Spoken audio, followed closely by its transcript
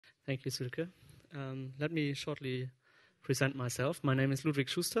Thank you, Silke. Let me shortly present myself. My name is Ludwig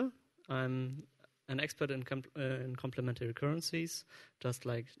Schuster. I'm an expert in complementary currencies, just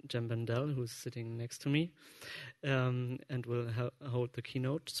like Jem Bendel, who's sitting next to me, and will hold the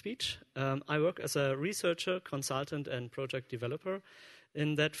keynote speech. I work as a researcher, consultant, and project developer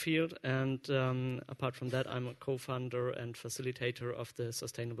in that field, and apart from that, I'm a co-founder and facilitator of the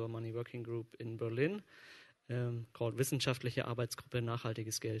Sustainable Money Working Group in Berlin, called Wissenschaftliche Arbeitsgruppe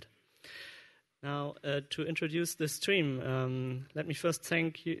Nachhaltiges Geld. Now, to introduce this stream, let me first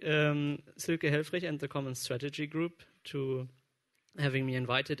thank Silke Helfrich and the Common Strategy Group to having me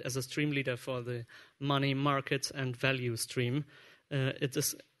invited as a stream leader for the Money, Markets and Value stream at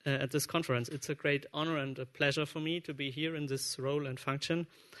this conference. It's a great honor and a pleasure for me to be here in this role and function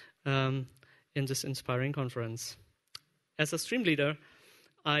in this inspiring conference. As a stream leader,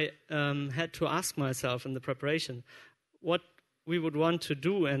 I had to ask myself in the preparation what we would want to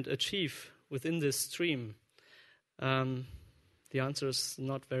do and achieve within this stream. The answer is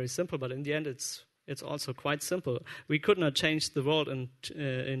not very simple, but in the end, it's also quite simple. We could not change the world in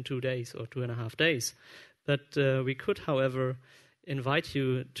 2 days or 2.5 days, but we could, however, invite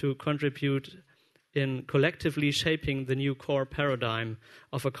you to contribute in collectively shaping the new core paradigm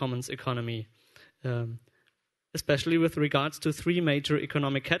of a commons economy, especially with regards to 3 major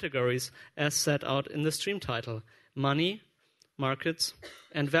economic categories as set out in the stream title: money, markets,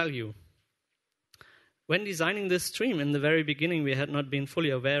 and value. When designing this stream, in the very beginning, we had not been fully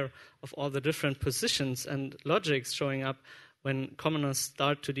aware of all the different positions and logics showing up when commoners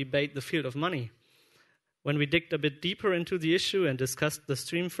start to debate the field of money. When we digged a bit deeper into the issue and discussed the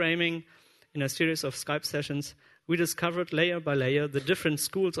stream framing in a series of Skype sessions, we discovered layer by layer the different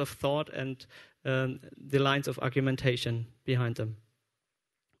schools of thought and the lines of argumentation behind them.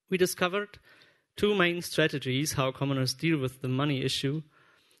 We discovered 2 main strategies how commoners deal with the money issue,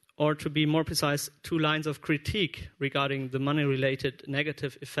 or to be more precise, 2 lines of critique regarding the money-related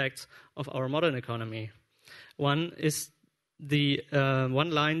negative effects of our modern economy. One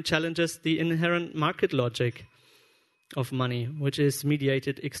line challenges the inherent market logic of money, which is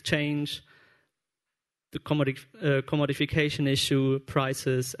mediated exchange, the commodification issue,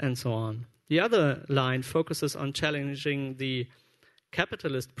 prices, and so on. The other line focuses on challenging the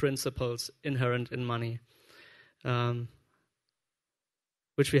capitalist principles inherent in money,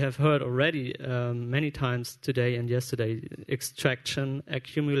 which we have heard already many times today and yesterday: extraction,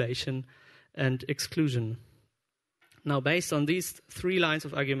 accumulation, and exclusion. Now, based on these 3 lines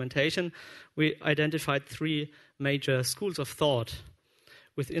of argumentation, we identified 3 major schools of thought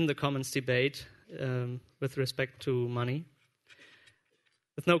within the commons debate with respect to money,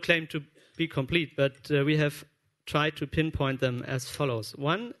 with no claim to be complete, but we have tried to pinpoint them as follows.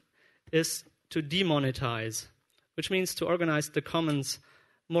 One is to demonetize, which means to organize the commons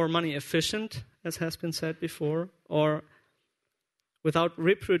more money efficient, as has been said before, or without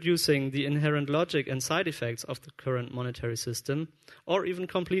reproducing the inherent logic and side effects of the current monetary system, or even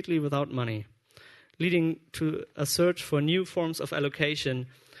completely without money, leading to a search for new forms of allocation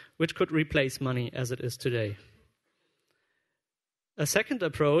which could replace money as it is today. A second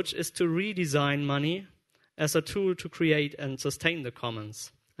approach is to redesign money as a tool to create and sustain the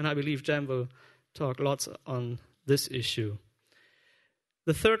commons. And I believe Jem will talk lots on this issue.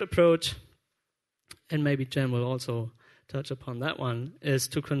 The third approach, and maybe Jem will also touch upon that one, is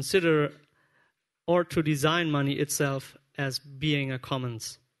to consider or to design money itself as being a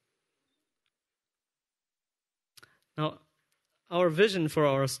commons. Now, our vision for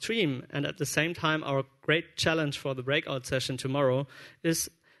our stream, and at the same time our great challenge for the breakout session tomorrow, is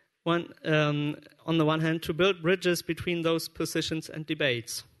on the one hand to build bridges between those positions and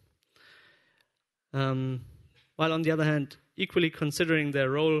debates, while on the other hand equally considering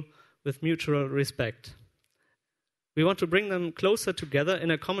their role with mutual respect. We want to bring them closer together in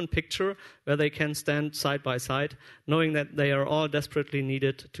a common picture where they can stand side by side, knowing that they are all desperately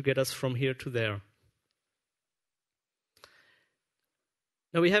needed to get us from here to there.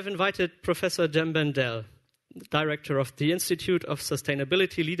 Now, we have invited Professor Jem Bendel, director of the Institute of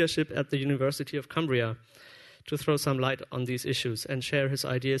Sustainability Leadership at the University of Cumbria, to throw some light on these issues and share his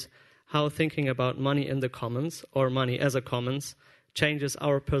ideas how thinking about money in the commons, or money as a commons, changes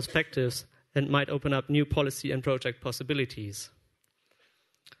our perspectives and might open up new policy and project possibilities.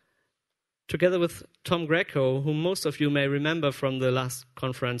 Together with Tom Greco, whom most of you may remember from the last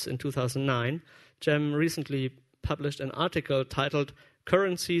conference in 2009, Jem recently published an article titled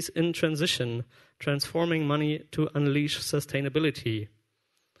 "Currencies in Transition, Transforming Money to Unleash Sustainability."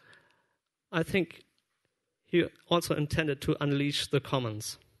 I think he also intended to unleash the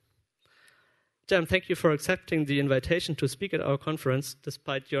commons. Jem, thank you for accepting the invitation to speak at our conference,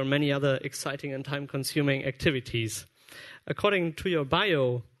 despite your many other exciting and time-consuming activities. According to your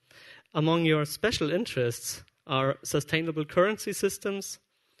bio, among your special interests are sustainable currency systems,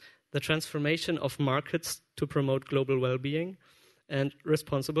 the transformation of markets to promote global well-being, and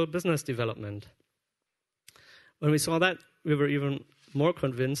responsible business development. When we saw that, we were even more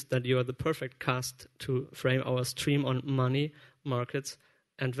convinced that you are the perfect cast to frame our stream on money, markets,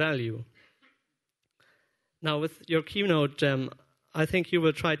 and value. Now, with your keynote, Jem, I think you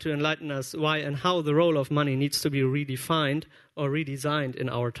will try to enlighten us why and how the role of money needs to be redefined or redesigned in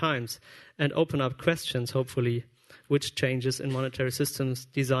our times, and open up questions, hopefully, which changes in monetary systems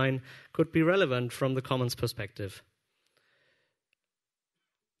design could be relevant from the commons perspective.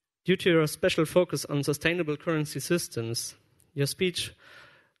 Due to your special focus on sustainable currency systems, your speech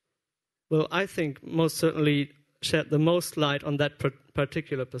will, I think, most certainly shed the most light on that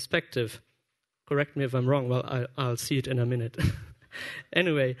particular perspective. Correct me if I'm wrong, well, I'll see it in a minute.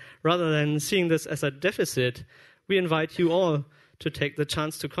 Anyway, rather than seeing this as a deficit, we invite you all to take the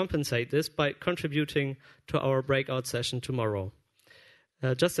chance to compensate this by contributing to our breakout session tomorrow.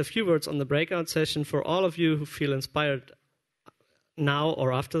 Just a few words on the breakout session for all of you who feel inspired now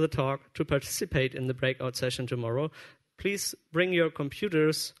or after the talk to participate in the breakout session tomorrow. Please bring your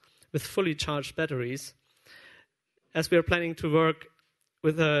computers with fully charged batteries, as we are planning to work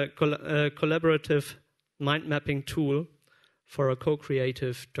with a collaborative mind mapping tool for a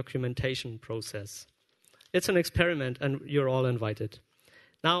co-creative documentation process. It's an experiment, and you're all invited.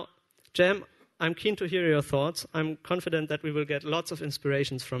 Now, Jem, I'm keen to hear your thoughts. I'm confident that we will get lots of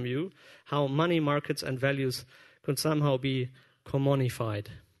inspirations from you, how money, markets, and values could somehow be commonified.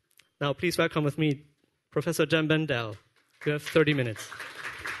 Now, please welcome with me Professor Jem Bendell. You have 30 minutes.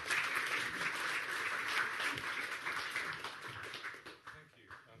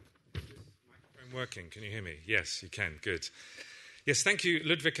 Working. Can you hear me? Yes, you can. Good. Yes, thank you,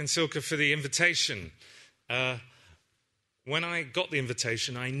 Ludwig and Silke, for the invitation. When I got the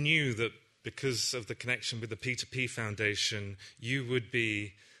invitation, I knew that because of the connection with the P2P Foundation, you would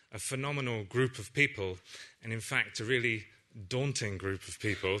be a phenomenal group of people, and in fact, a really daunting group of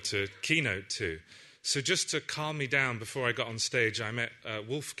people to keynote to. So just to calm me down before I got on stage, I met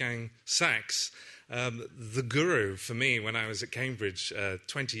Wolfgang Sachs, the guru for me when I was at Cambridge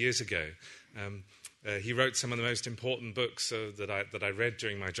 20 years ago. He wrote some of the most important books that I read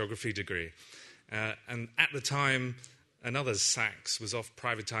during my geography degree. And at the time, another Sachs was off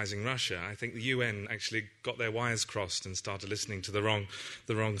privatizing Russia. I think the UN actually got their wires crossed and started listening to the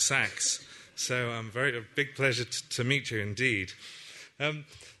wrong Sachs. So a big pleasure to meet you indeed.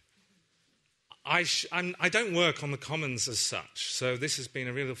 I don't work on the commons as such, so this has been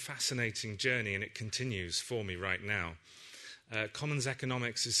a real fascinating journey, and it continues for me right now. Commons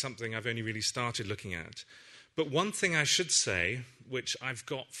economics is something I've only really started looking at. But one thing I should say, which I've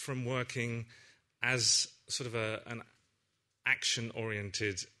got from working as sort of an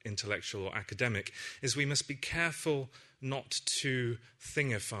action-oriented intellectual or academic, is we must be careful not to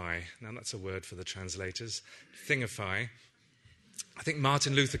thingify. Now, that's a word for the translators. Thingify. I think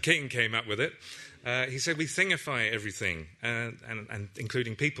Martin Luther King came up with it. He said we thingify everything, and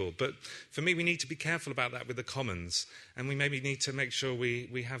including people. But for me, we need to be careful about that with the commons, and we maybe need to make sure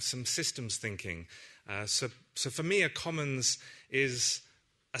we have some systems thinking. So for me, a commons is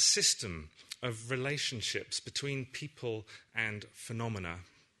a system of relationships between people and phenomena,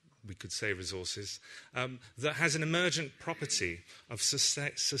 we could say resources, that has an emergent property of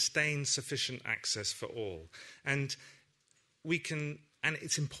sustained sufficient access for all. And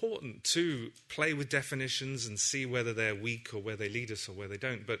it's important to play with definitions and see whether they're weak or where they lead us or where they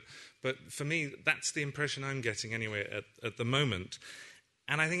don't. But for me, that's the impression I'm getting anyway at the moment.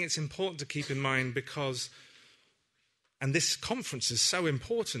 And I think it's important to keep in mind and this conference is so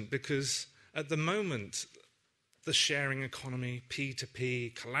important because at the moment, the sharing economy,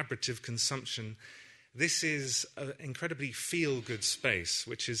 P2P, collaborative consumption, this is an incredibly feel-good space,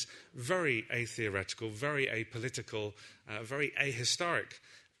 which is very atheoretical, very apolitical, very ahistorical,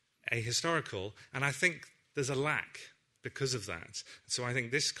 and I think there's a lack because of that. So I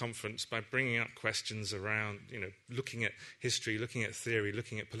think this conference, by bringing up questions around, looking at history, looking at theory,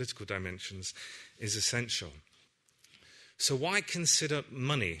 looking at political dimensions, is essential. So why consider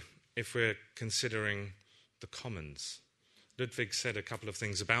money if we're considering the commons? Ludwig said a couple of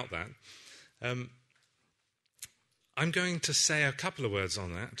things about that. I'm going to say a couple of words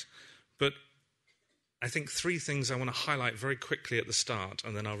on that, but I think three things I want to highlight very quickly at the start,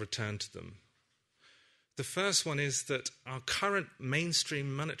 and then I'll return to them. The first one is that our current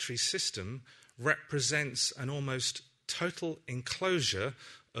mainstream monetary system represents an almost total enclosure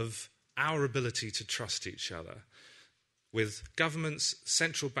of our ability to trust each other, with governments,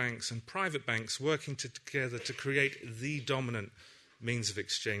 central banks, and private banks working together to create the dominant means of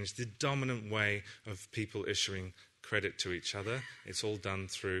exchange, the dominant way of people issuing credit to each other. It's all done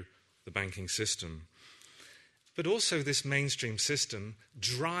through the banking system. But also this mainstream system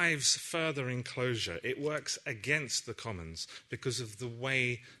drives further enclosure. It works against the commons because of the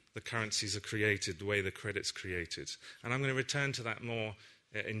way the currencies are created, the way the credit's created. And I'm going to return to that more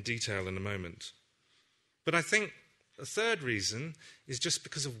in detail in a moment. But I think the third reason is just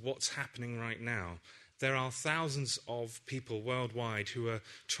because of what's happening right now. There are thousands of people worldwide who are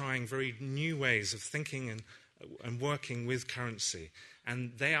trying very new ways of thinking and working with currency.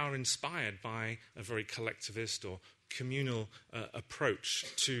 And they are inspired by a very collectivist or communal approach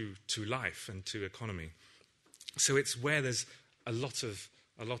to life and to economy. So it's where there's a lot of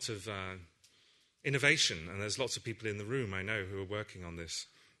innovation, and there's lots of people in the room I know who are working on this.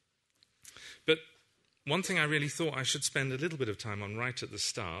 But one thing I really thought I should spend a little bit of time on right at the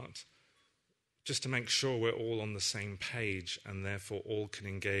start, just to make sure we're all on the same page and therefore all can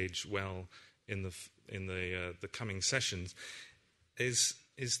engage well in the coming sessions, is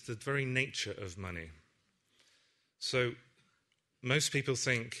the very nature of money. So most people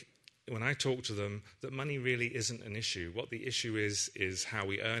think, when I talk to them, that money really isn't an issue. What the issue is how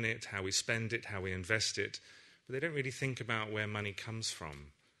we earn it, how we spend it, how we invest it. But they don't really think about where money comes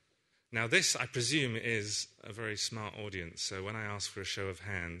from. Now this, I presume, is a very smart audience. So when I ask for a show of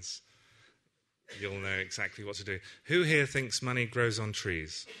hands, you'll know exactly what to do. Who here thinks money grows on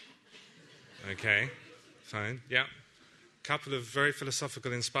trees? Okay, fine, yeah. Couple of very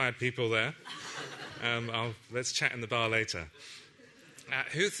philosophical, inspired people there. Let's chat in the bar later.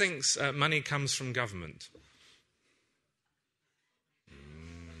 Who thinks money comes from government?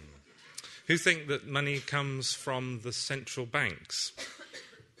 Who think that money comes from the central banks?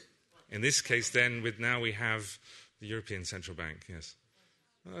 In this case, then, now we have the European Central Bank, yes.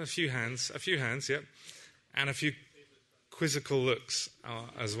 A few hands, yep. And a few quizzical looks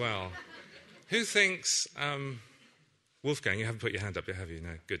as well. Who thinks... Wolfgang, you haven't put your hand up yet, have you?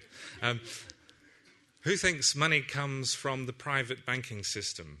 No, good. Who thinks money comes from the private banking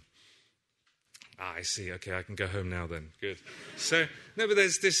system? I see. Okay, I can go home now then. Good. So, no, but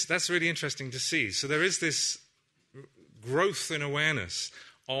there's this, that's really interesting to see. So there is this growth in awareness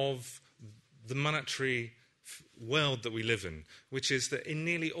of the monetary world that we live in, which is that in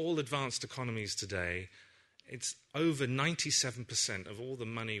nearly all advanced economies today, it's over 97% of all the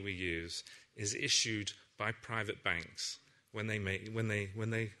money we use is issued by private banks when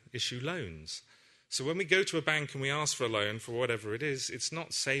they issue loans. So when we go to a bank and we ask for a loan for whatever it is, it's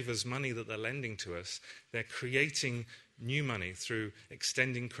not savers' money that they're lending to us. They're creating new money through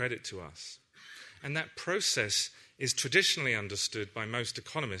extending credit to us. And that process is traditionally understood by most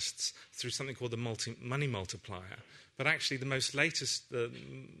economists through something called the money multiplier. But actually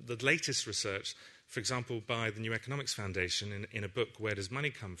the latest research, for example, by the New Economics Foundation in a book, Where Does Money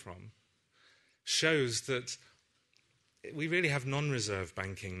Come From?, shows that we really have non-reserve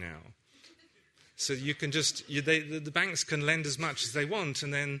banking now. So you can the banks can lend as much as they want,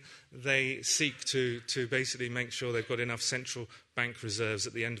 and then they seek to basically make sure they've got enough central bank reserves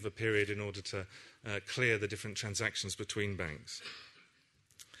at the end of a period in order to clear the different transactions between banks.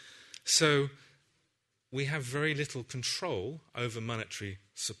 So we have very little control over monetary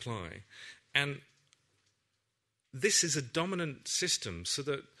supply. And this is a dominant system, so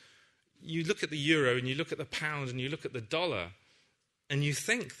that you look at the euro and you look at the pound and you look at the dollar and you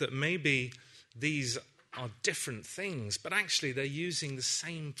think that maybe these are different things, but actually they're using the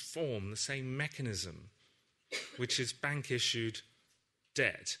same form, the same mechanism, which is bank-issued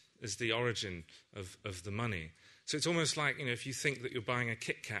debt as the origin of the money. So it's almost like, if you think that you're buying a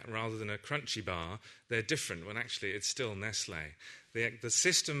Kit Kat rather than a Crunchy bar, they're different, when actually it's still Nestle. The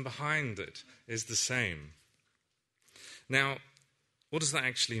system behind it is the same. Now, what does that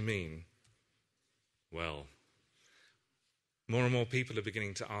actually mean? Well, more and more people are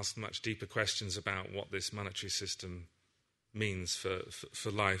beginning to ask much deeper questions about what this monetary system means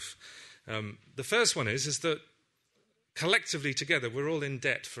for life. The first one is that collectively together we're all in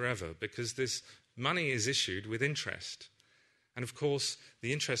debt forever, because this money is issued with interest. And of course,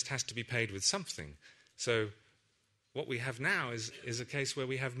 the interest has to be paid with something. So what we have now is a case where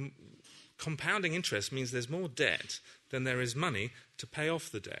we have compounding interest means there's more debt than there is money to pay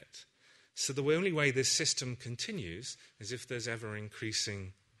off the debt. So the only way this system continues is if there's ever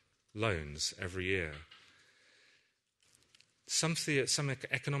increasing loans every year. Some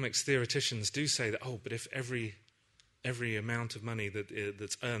economics theoreticians do say that, but if every every amount of money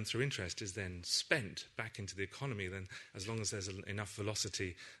that's earned through interest is then spent back into the economy, then as long as there's enough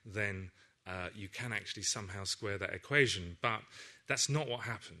velocity, then you can actually somehow square that equation. But that's not what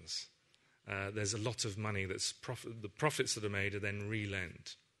happens. There's a lot of money that's the profits that are made are then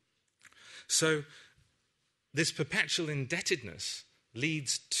re-lent. So this perpetual indebtedness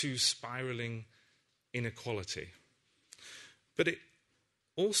leads to spiraling inequality. But it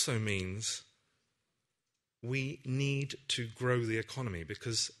also means we need to grow the economy,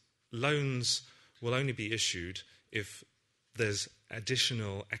 because loans will only be issued if there's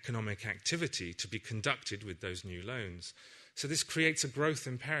additional economic activity to be conducted with those new loans. So this creates a growth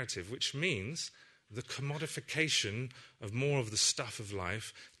imperative, which means the commodification of more of the stuff of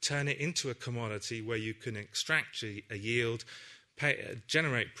life, turn it into a commodity where you can extract a yield,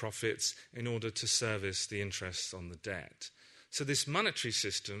 generate profits in order to service the interests on the debt. So this monetary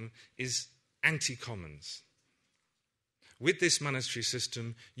system is anti-commons. With this monetary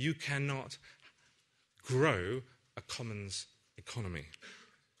system, you cannot grow a commons economy.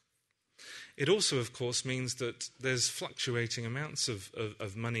 It also, of course, means that there's fluctuating amounts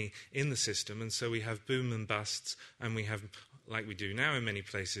of money in the system, and so we have boom and busts, and we have, like we do now in many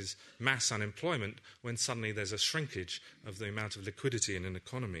places, mass unemployment when suddenly there's a shrinkage of the amount of liquidity in an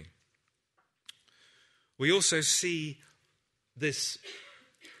economy. We also see this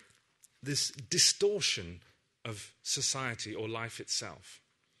distortion of society or life itself.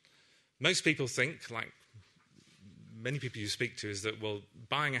 Most people think, like many people you speak to, is that, well,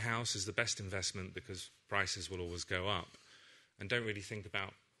 buying a house is the best investment because prices will always go up, and don't really think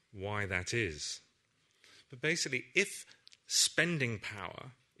about why that is. But basically, if spending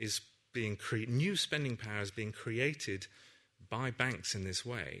power is being new spending power is being created by banks in this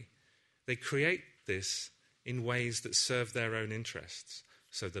way, they create this in ways that serve their own interests.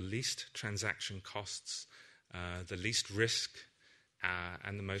 So the least transaction costs, the least risk,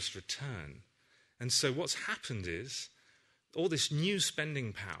 and the most return. And so what's happened is all this new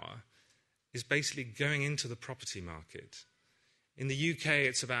spending power is basically going into the property market. In the UK,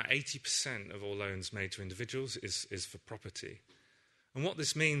 it's about 80% of all loans made to individuals is for property. And what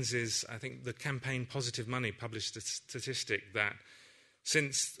this means is, I think the campaign Positive Money published a statistic that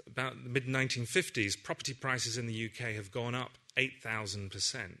since about the mid-1950s, property prices in the UK have gone up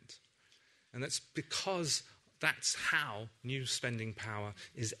 8,000%. And that's because that's how new spending power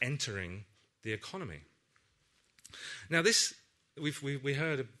is entering the economy. Now this, we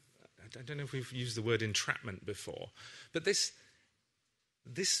heard, I don't know if we've used the word entrapment before, but this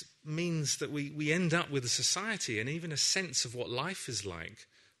means that we end up with a society and even a sense of what life is like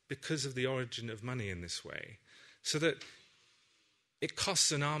because of the origin of money in this way. So that it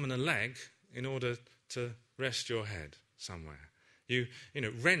costs an arm and a leg in order to rest your head somewhere. You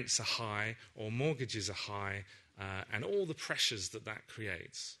know, rents are high or mortgages are high, and all the pressures that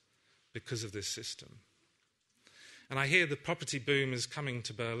creates because of this system. And I hear the property boom is coming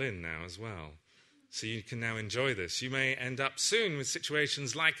to Berlin now as well. So you can now enjoy this. You may end up soon with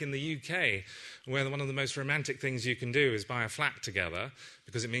situations like in the UK, where one of the most romantic things you can do is buy a flat together,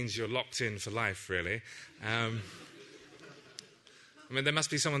 because it means you're locked in for life, really. I mean, there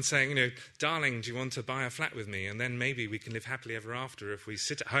must be someone saying, darling, do you want to buy a flat with me? And then maybe we can live happily ever after if we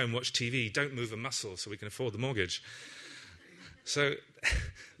sit at home, watch TV, don't move a muscle so we can afford the mortgage. So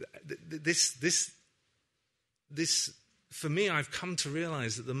this, for me, I've come to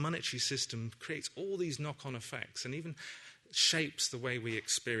realize that the monetary system creates all these knock-on effects and even shapes the way we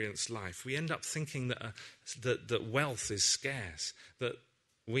experience life. We end up thinking that wealth is scarce, that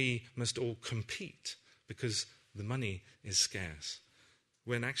we must all compete because the money is scarce,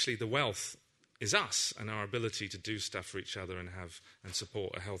 when actually the wealth is us and our ability to do stuff for each other and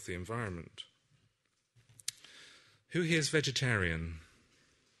support a healthy environment. Who here is vegetarian?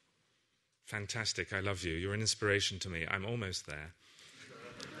 Fantastic, I love you. You're an inspiration to me. I'm almost there.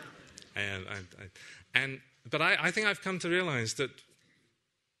 But I think I've come to realize that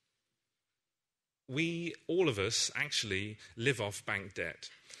all of us actually live off bank debt.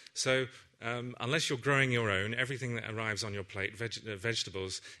 So unless you're growing your own, everything that arrives on your plate,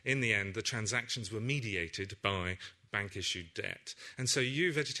 vegetables, in the end, the transactions were mediated by bank-issued debt. And so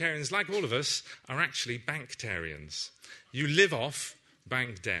you vegetarians, like all of us, are actually banktarians. You live off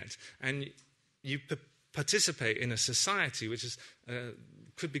bank debt, and you participate in a society which is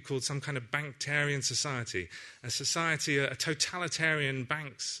could be called some kind of banktarian society, a totalitarian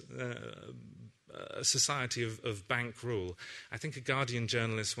banks a society of bank rule. I think a Guardian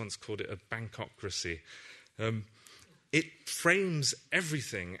journalist once called it a bankocracy. It frames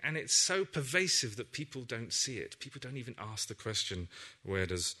everything, and it's so pervasive that people don't see it. People don't even ask the question, where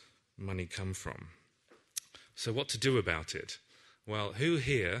does money come from? So what to do about it? Well, who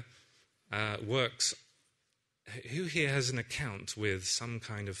here has an account with some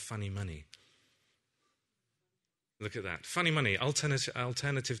kind of funny money? Look at that. Funny money,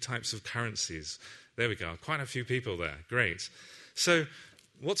 alternative types of currencies. There we go. Quite a few people there. Great. So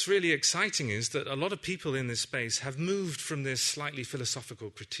what's really exciting is that a lot of people in this space have moved from this slightly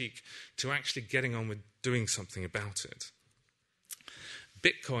philosophical critique to actually getting on with doing something about it.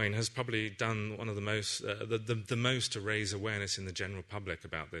 Bitcoin has probably done one of the most, the most to raise awareness in the general public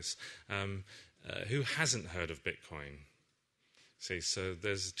about this. Who hasn't heard of Bitcoin? See, so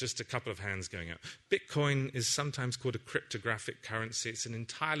there's just a couple of hands going up. Bitcoin is sometimes called a cryptographic currency. It's an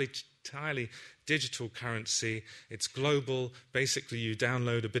entirely digital currency. It's global. Basically, you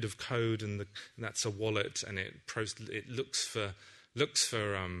download a bit of code, and that's a wallet, and it looks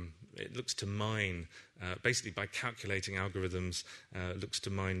to mine, basically by calculating algorithms, looks to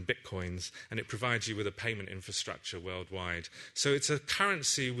mine bitcoins, and it provides you with a payment infrastructure worldwide. So it's a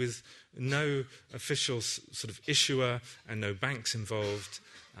currency with no official sort of issuer and no banks involved,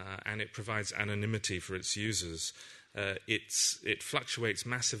 and it provides anonymity for its users. It fluctuates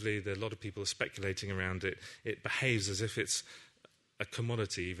massively. There are a lot of people speculating around it. It behaves as if it's a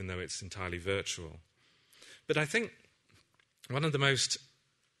commodity, even though it's entirely virtual. But I think one of the most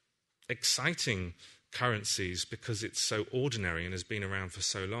exciting currencies, because it's so ordinary and has been around for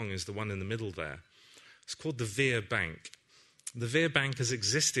so long, is the one in the middle there. It's called the Veer Bank. The Veer Bank has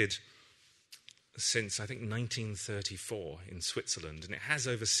existed since, I think, 1934 in Switzerland, and it has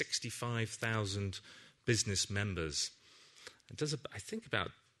over 65,000 business members. It does, I think,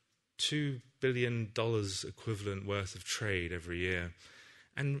 about $2 billion equivalent worth of trade every year.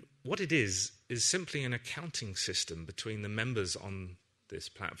 And what it is simply an accounting system between the members on this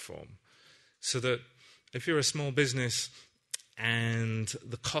platform. So that if you're a small business and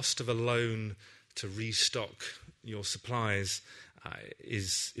the cost of a loan to restock your supplies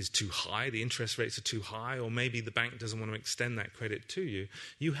is too high, the interest rates are too high, or maybe the bank doesn't want to extend that credit to you,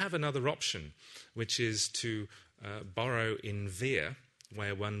 you have another option, which is to borrow in Veer,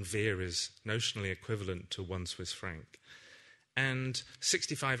 where 1 Veer is notionally equivalent to 1 Swiss franc. And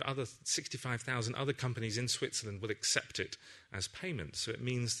 65,000 other companies in Switzerland will accept it as payment. So it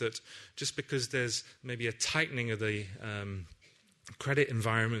means that just because there's maybe a tightening of the credit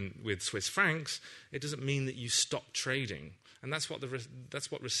environment with Swiss francs, it doesn't mean that you stop trading. And that's what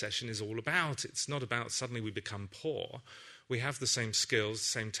recession is all about. It's not about suddenly we become poor. We have the same skills,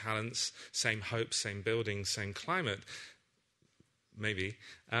 same talents, same hopes, same buildings, same climate, maybe,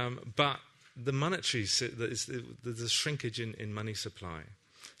 but the monetary, there's a shrinkage in money supply.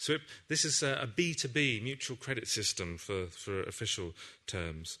 So this is a B2B mutual credit system for official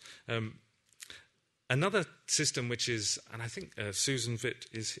terms. Another system which is, and I think Susan Witt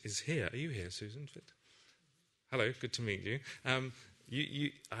is here. Are you here, Susan Witt? Hello, good to meet you.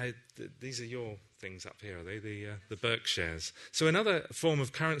 These are your things up here, are they? The Berkshires. So another form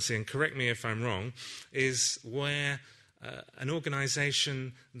of currency, and correct me if I'm wrong, is where an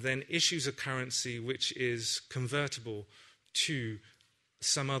organization then issues a currency which is convertible to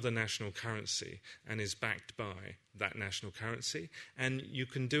some other national currency and is backed by that national currency. And you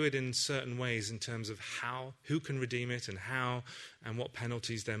can do it in certain ways in terms of who can redeem it and how, and what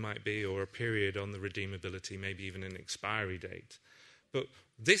penalties there might be, or a period on the redeemability, maybe even an expiry date. But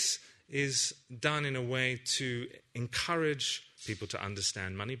this is done in a way to encourage people to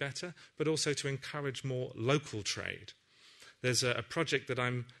understand money better, but also to encourage more local trade. There's a project that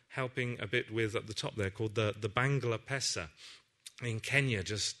I'm helping a bit with at the top there called the Bangla Pesa in Kenya,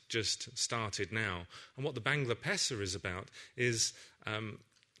 just started now. And what the Bangla Pesa is about is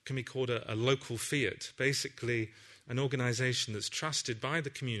can be called a local fiat. Basically, an organization that's trusted by the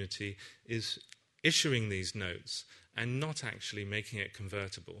community is issuing these notes and not actually making it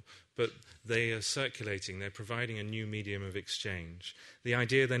convertible, but they are circulating, they're providing a new medium of exchange. The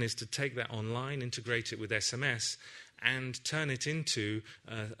idea then is to take that online, integrate it with SMS, and turn it into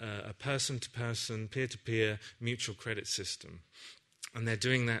a person-to-person, peer-to-peer mutual credit system. And they're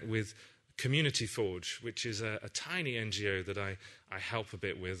doing that with Community Forge, which is a tiny NGO that I help a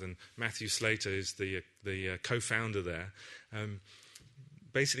bit with, and Matthew Slater is the co-founder there.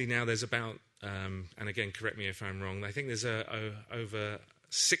 Basically now there's about, and again, correct me if I'm wrong, I think there's over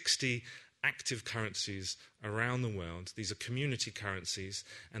 60 active currencies around the world. These are community currencies,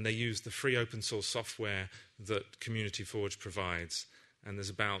 and they use the free open source software that Community Forge provides. And there's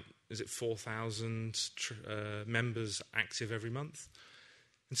about, 4,000 members active every month?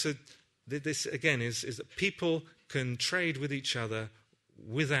 And so this, again, is that people can trade with each other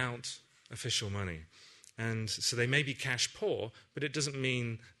without official money. And so they may be cash poor, but it doesn't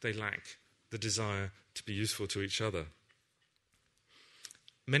mean they lack the desire to be useful to each other.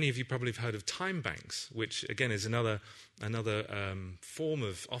 Many of you probably have heard of time banks, which again is another form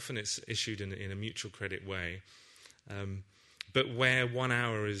of, often it's issued in a mutual credit way, but where 1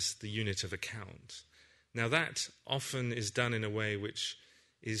 hour is the unit of account. Now that often is done in a way which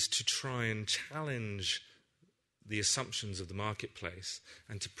is to try and challenge the assumptions of the marketplace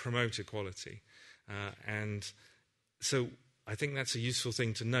and to promote equality. And so I think that's a useful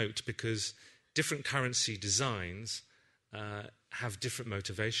thing to note, because different currency designs have different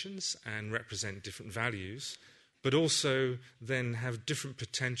motivations and represent different values, but also then have different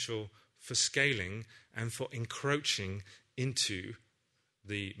potential for scaling and for encroaching into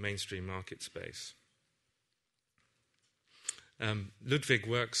the mainstream market space. Ludwig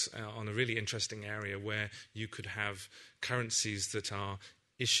works on a really interesting area where you could have currencies that are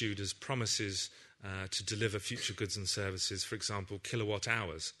issued as promises to deliver future goods and services, for example, kilowatt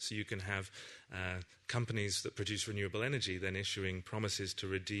hours. So you can have companies that produce renewable energy then issuing promises to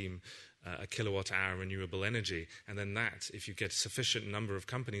redeem a kilowatt hour renewable energy. And then that, if you get a sufficient number of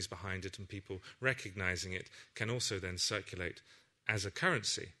companies behind it and people recognizing it, can also then circulate as a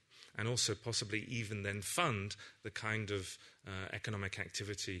currency, and also possibly even then fund the kind of economic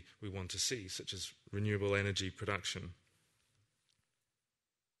activity we want to see, such as renewable energy production.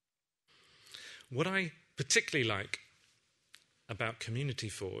 What I particularly like about Community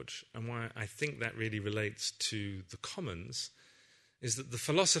Forge, and why I think that really relates to the commons, is that the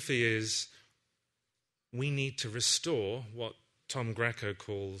philosophy is we need to restore what Tom Greco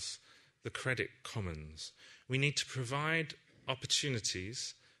calls the credit commons. We need to provide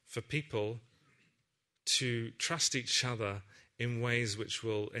opportunities for people to trust each other in ways which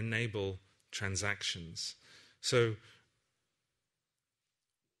will enable transactions. So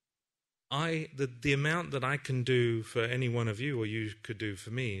the amount that I can do for any one of you, or you could do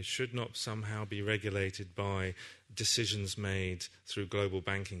for me, should not somehow be regulated by decisions made through global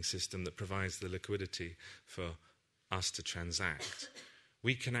banking system that provides the liquidity for us to transact.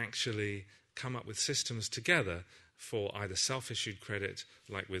 We can actually come up with systems together for either self-issued credit,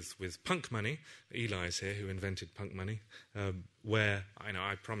 like with punk money. Eli's here, who invented punk money, where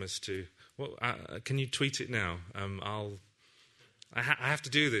I promise to. Well, can you tweet it now? I have to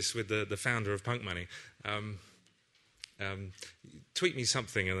do this with the founder of punk money. Tweet me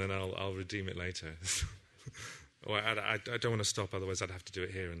something, and then I'll redeem it later. Or I don't want to stop, otherwise I'd have to do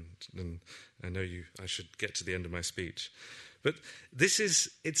it here, and I know I should get to the end of my speech. But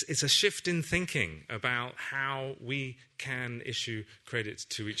it's a shift in thinking about how we can issue credit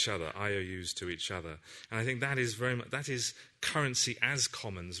to each other, IOUs to each other. And I think that is currency as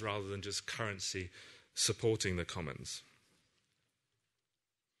commons rather than just currency supporting the commons.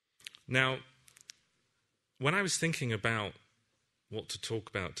 Now, when I was thinking about what to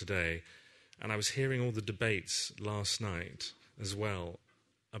talk about today, and I was hearing all the debates last night as well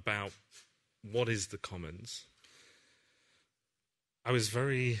about what is the commons, I was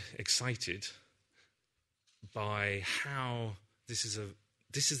very excited by how this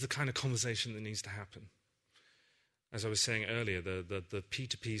is the kind of conversation that needs to happen. As I was saying earlier, the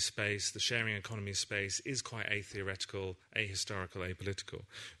P2P space, the sharing economy space is quite atheoretical, ahistorical, apolitical.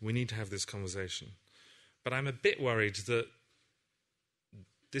 We need to have this conversation. But I'm a bit worried that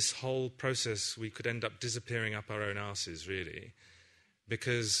this whole process, we could end up disappearing up our own arses, really,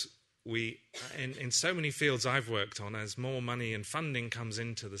 because we, in so many fields I've worked on, as more money and funding comes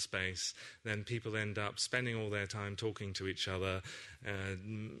into the space, then people end up spending all their time talking to each other,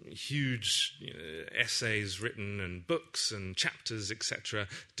 huge essays written and books and chapters, etc.,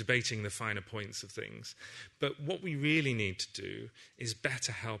 debating the finer points of things. But what we really need to do is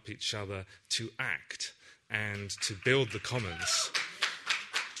better help each other to act and to build the commons.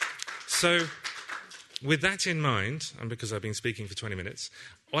 So, with that in mind, and because I've been speaking for 20 minutes,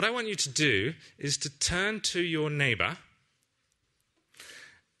 what I want you to do is to turn to your neighbour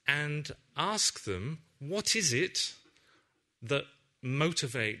and ask them, what is it that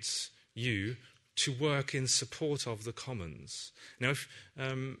motivates you to work in support of the commons? Now,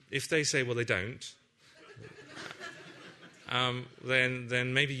 if they say, well, they don't,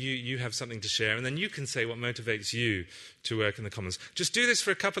 then maybe you have something to share, and then you can say what motivates you to work in the commons. Just do this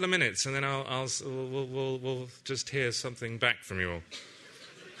for a couple of minutes, and then we'll just hear something back from you all.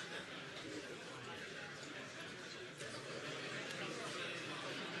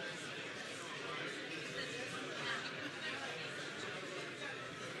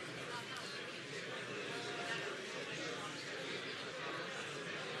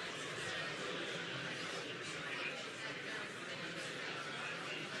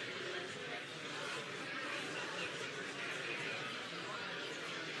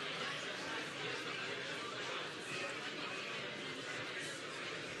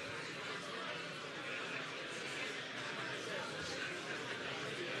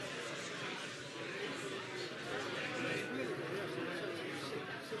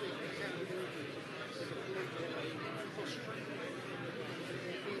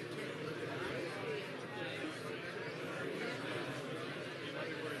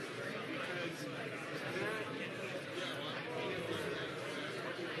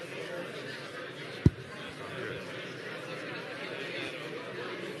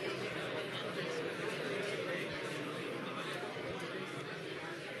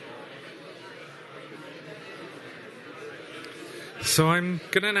 So I'm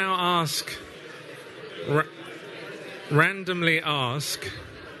going to now randomly ask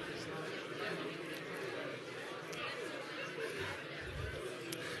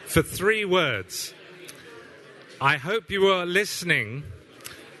for 3 words. I hope you are listening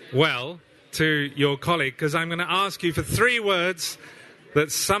well to your colleague, because I'm going to ask you for 3 words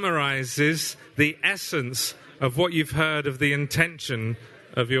that summarizes the essence of what you've heard of the intention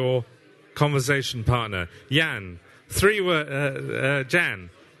of your conversation partner. Jan, 3 words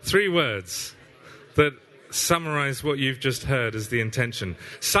that summarize what you've just heard as the intention.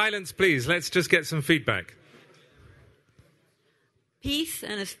 Silence, please. Let's just get some feedback. Peace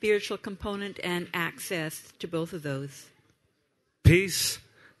and a spiritual component and access to both of those. Peace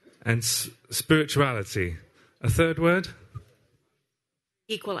and spirituality. A 3rd word?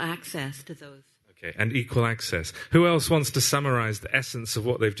 Equal access to those. Okay, and equal access. Who else wants to summarize the essence of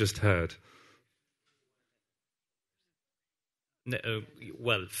what they've just heard?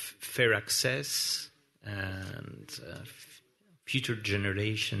 Fair access and future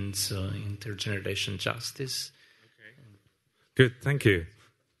generations, intergeneration justice. Okay. Good, thank you.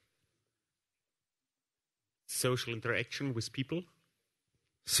 Social interaction with people.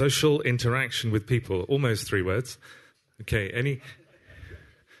 Social interaction with people. Almost 3 words. Okay,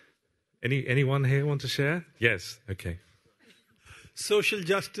 anyone here want to share? Yes, okay. Social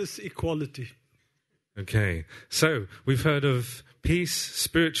justice, equality. Okay, so we've heard of peace,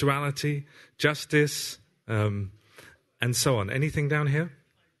 spirituality, justice, and so on. Anything down here?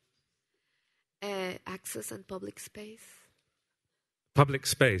 Access and public space. Public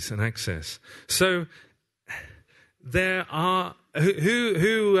space and access. So there are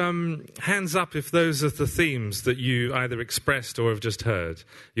who hands up if those are the themes that you either expressed or have just heard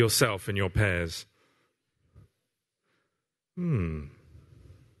yourself and your pairs. Don't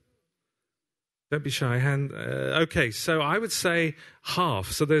be shy. Okay, so I would say half.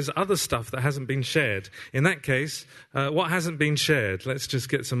 So there's other stuff that hasn't been shared. In that case, what hasn't been shared? Let's just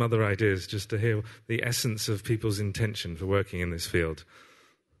get some other ideas just to hear the essence of people's intention for working in this field.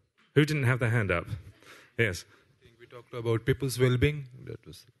 Who didn't have their hand up? Yes. I think we talked about people's well-being. That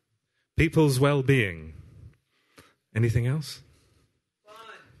was people's well-being. Anything else?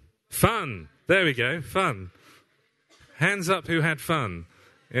 Fun. There we go. Fun. Hands up who had fun.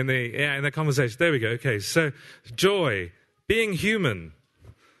 In the conversation. There we go. Okay, so joy, being human,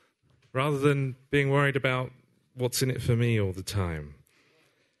 rather than being worried about what's in it for me all the time.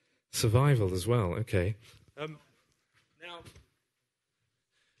 Survival as well. Okay. Now,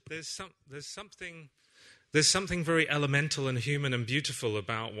 there's something very elemental and human and beautiful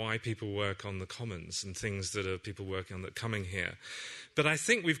about why people work on the commons and things that are people working on that coming here. But I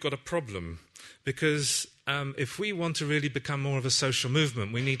think we've got a problem because if we want to really become more of a social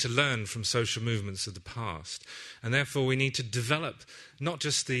movement, we need to learn from social movements of the past. And therefore we need to develop not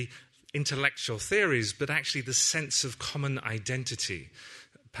just the intellectual theories, but actually the sense of common identity.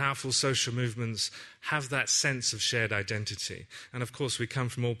 Powerful social movements have that sense of shared identity. And of course we come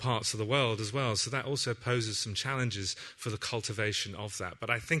from all parts of the world as well, so that also poses some challenges for the cultivation of that. But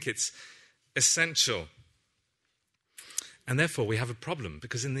I think it's essential. And therefore we have a problem,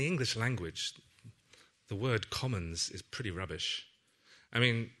 because in the English language, the word commons is pretty rubbish. I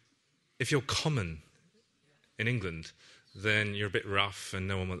mean, if you're common in England, then you're a bit rough and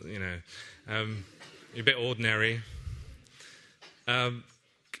no one will, you're a bit ordinary.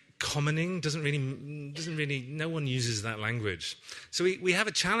 Commoning doesn't really, no one uses that language. So we have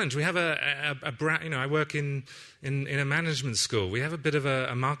a challenge. We have I work in a management school. We have a bit of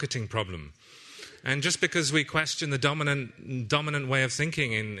a marketing problem. And just because we question the dominant way of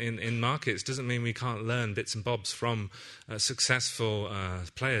thinking in markets doesn't mean we can't learn bits and bobs from successful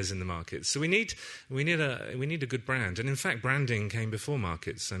players in the markets. So we need a good brand. And in fact, branding came before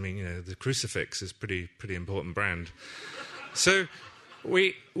markets. I mean, the crucifix is pretty important brand. So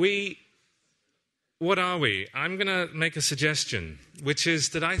what are we? I'm going to make a suggestion, which is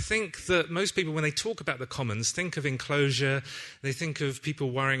that I think that most people, when they talk about the commons, think of enclosure. They think of people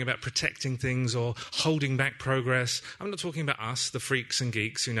worrying about protecting things or holding back progress. I'm not talking about us, the freaks and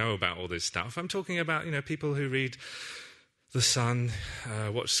geeks who know about all this stuff. I'm talking about, people who read The Sun,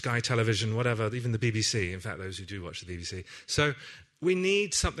 watch Sky Television, whatever, even the BBC. In fact, those who do watch the BBC. So we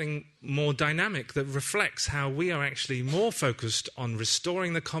need something more dynamic that reflects how we are actually more focused on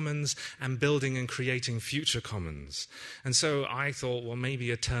restoring the commons and building and creating future commons. And so I thought, well, maybe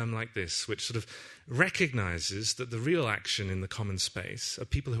a term like this, which sort of recognizes that the real action in the common space are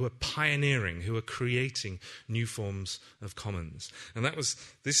people who are pioneering, who are creating new forms of commons. And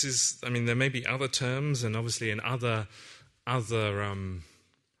there may be other terms, and obviously in other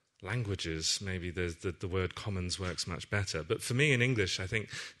languages, maybe the word commons works much better. But for me in English, I think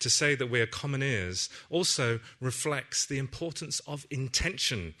to say that we're commoneers also reflects the importance of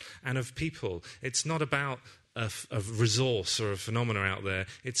intention and of people. It's not about a resource or a phenomena out there.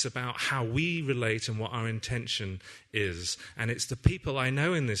 It's about how we relate and what our intention is. And it's the people I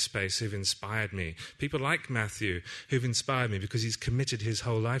know in this space who've inspired me. People like Matthew who've inspired me because he's committed his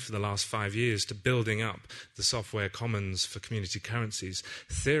whole life for the last 5 years to building up the software commons for community currencies.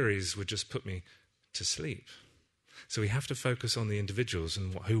 Theories would just put me to sleep. So we have to focus on the individuals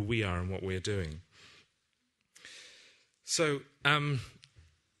and who we are and what we're doing. So,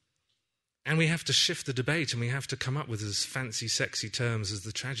 and we have to shift the debate, and we have to come up with as fancy, sexy terms as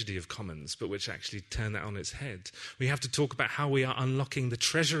the tragedy of commons, but which actually turn that on its head. We have to talk about how we are unlocking the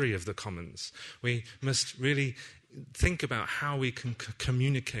treasury of the commons. We must really think about how we can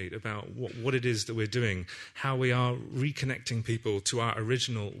communicate about what it is that we're doing, how we are reconnecting people to our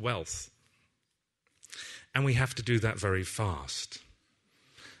original wealth. And we have to do that very fast.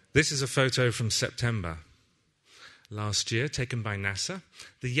 This is a photo from September last year, taken by NASA.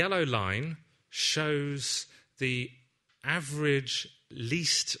 The yellow line shows the average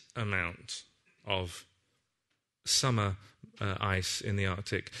least amount of summer ice in the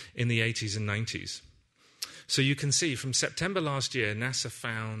Arctic in the 80s and 90s. So you can see from September last year, NASA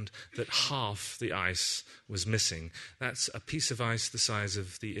found that half the ice was missing. That's a piece of ice the size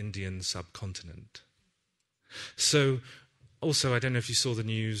of the Indian subcontinent. So also, I don't know if you saw the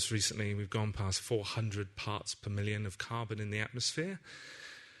news recently, we've gone past 400 parts per million of carbon in the atmosphere.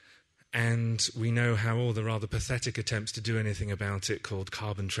 And we know how all the rather pathetic attempts to do anything about it, called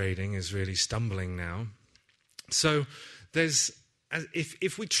carbon trading, is really stumbling now. So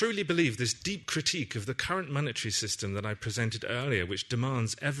if we truly believe this deep critique of the current monetary system that I presented earlier, which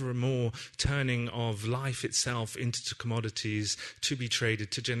demands ever more turning of life itself into commodities to be traded,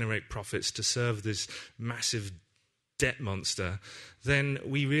 to generate profits, to serve this massive debt monster, then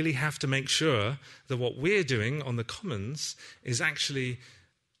we really have to make sure that what we're doing on the commons is actually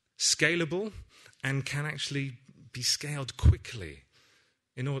scalable and can actually be scaled quickly.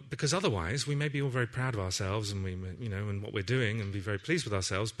 Because otherwise, we may be all very proud of ourselves and and what we're doing and be very pleased with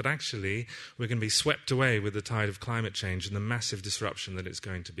ourselves, but actually we're going to be swept away with the tide of climate change and the massive disruption that it's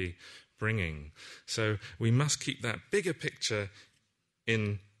going to be bringing. So we must keep that bigger picture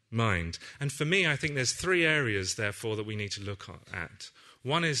in mind. And for me, I think there's 3 areas, therefore, that we need to look at.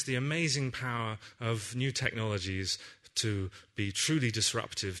 One is the amazing power of new technologies to be truly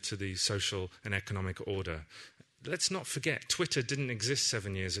disruptive to the social and economic order. Let's not forget, Twitter didn't exist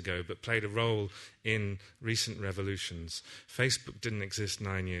 7 years ago, but played a role in recent revolutions. Facebook didn't exist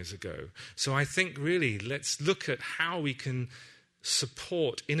 9 years ago. So I think really, let's look at how we can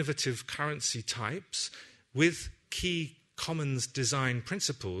support innovative currency types with key commons design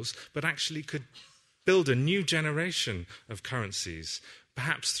principles, but actually could build a new generation of currencies,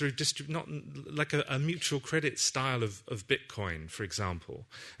 perhaps through not like a mutual credit style of Bitcoin, for example,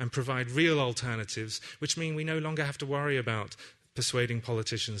 and provide real alternatives, which mean we no longer have to worry about persuading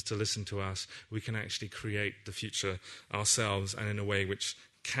politicians to listen to us. We can actually create the future ourselves and in a way which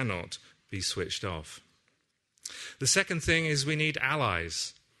cannot be switched off. The second thing is we need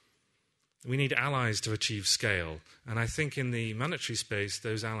allies. We need allies to achieve scale. And I think in the monetary space,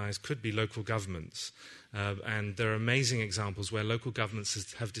 those allies could be local governments. And there are amazing examples where local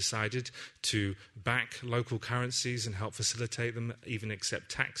governments have decided to back local currencies and help facilitate them, even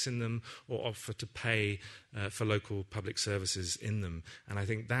accept tax in them, or offer to pay for local public services in them. And I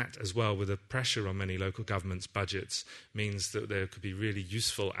think that, as well, with the pressure on many local governments' budgets, means that there could be really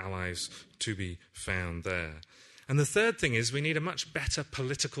useful allies to be found there. And the third thing is we need a much better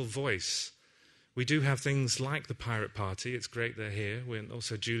political voice. We do have things like the Pirate Party. It's great they're here.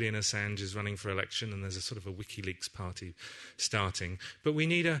 Also, Julian Assange is running for election, and there's a sort of a WikiLeaks party starting. But we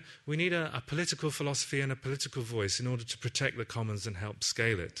need a political philosophy and a political voice in order to protect the commons and help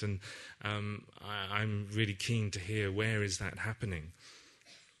scale it. And I'm really keen to hear where is that happening.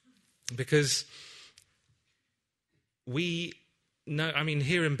 Because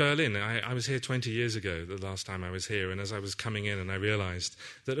here in Berlin, I was here 20 years ago, the last time I was here, and as I was coming in and I realized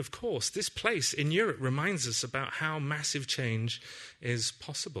that, of course, this place in Europe reminds us about how massive change is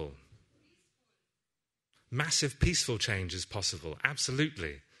possible. Massive peaceful change is possible,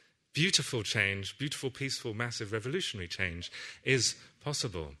 absolutely. Beautiful change, beautiful, peaceful, massive revolutionary change is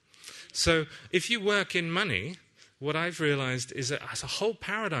possible. So if you work in money, what I've realized is that it's a whole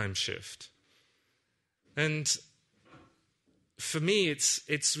paradigm shift. And for me,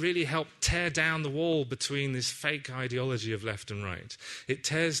 it's really helped tear down the wall between this fake ideology of left and right. It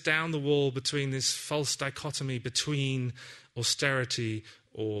tears down the wall between this false dichotomy between austerity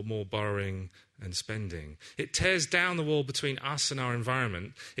or more borrowing and spending. It tears down the wall between us and our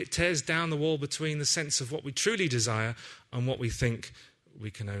environment. It tears down the wall between the sense of what we truly desire and what we think we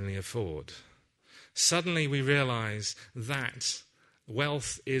can only afford. Suddenly we realize that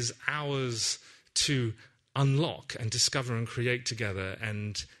wealth is ours to unlock and discover and create together,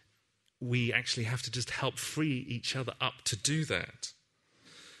 and we actually have to just help free each other up to do that.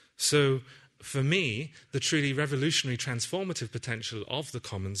 So for me, the truly revolutionary, transformative potential of the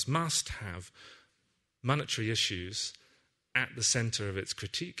commons must have monetary issues at the center of its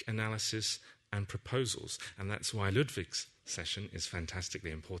critique, analysis, and proposals. And that's why Ludwig's session is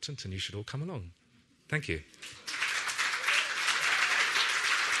fantastically important, and you should all come along. Thank you.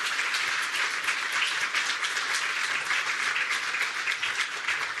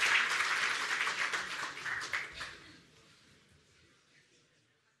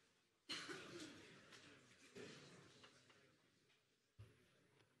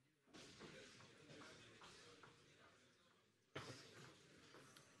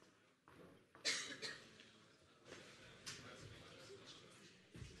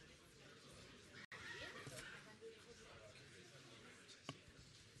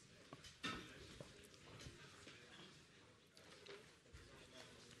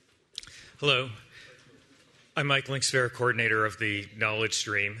 Hello, I'm Mike Linksfair, coordinator of the Knowledge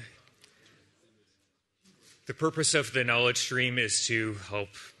Stream. The purpose of the Knowledge Stream is to help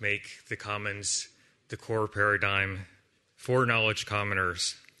make the commons the core paradigm for knowledge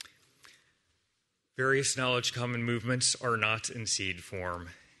commoners. Various knowledge common movements are not in seed form.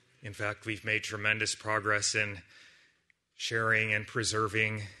 In fact, we've made tremendous progress in sharing and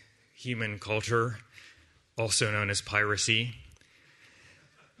preserving human culture, also known as piracy.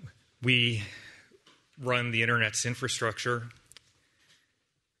 We run the internet's infrastructure.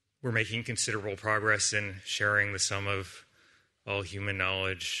 We're making considerable progress in sharing the sum of all human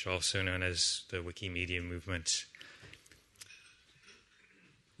knowledge, also known as the Wikimedia movement.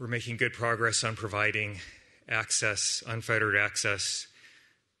 We're making good progress on providing access, unfettered access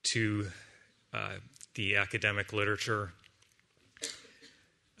to the academic literature,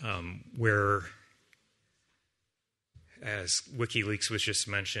 where, as WikiLeaks was just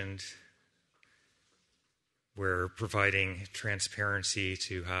mentioned, we're providing transparency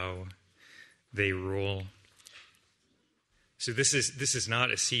to how they rule. So this is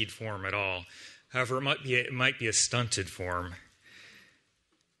not a seed form at all. However, it might be a stunted form.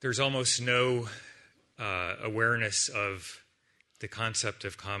 There's almost no awareness of the concept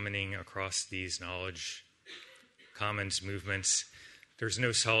of commoning across these knowledge commons movements. There's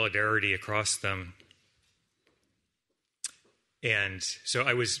no solidarity across them. And so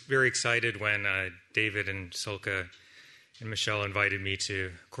I was very excited when David and Sulka and Michelle invited me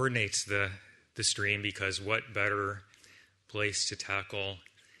to coordinate the stream, because what better place to tackle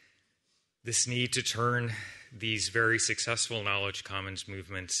this need to turn these very successful knowledge commons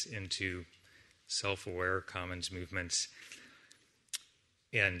movements into self-aware commons movements,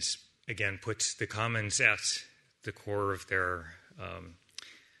 and again put the commons at the core of their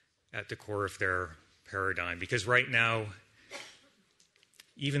paradigm. Because right now,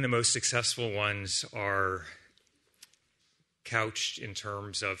 even the most successful ones are couched in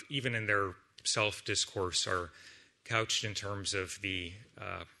terms of, even in their self-discourse, are couched in terms of the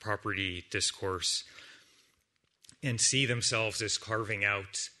property discourse, and see themselves as carving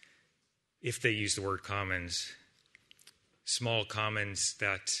out, if they use the word commons, small commons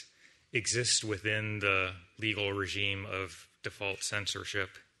that exist within the legal regime of default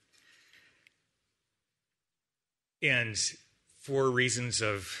censorship. And for reasons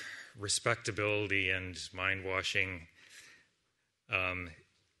of respectability and mind-washing,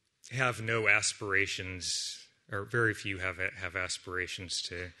 have no aspirations, or very few have aspirations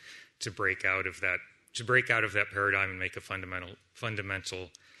to break out of that paradigm and make a fundamental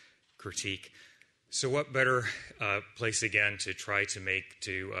critique. So, what better place again to try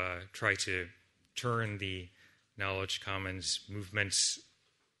to turn the knowledge commons movements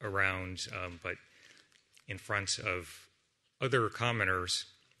around, but in front of other commoners.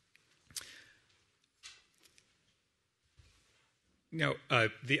 Now,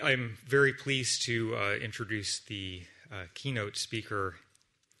 I'm very pleased to introduce the keynote speaker,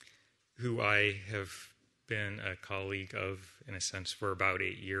 who I have been a colleague of, in a sense, for about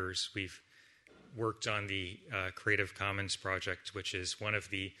 8 years. We've worked on the Creative Commons project, which is one of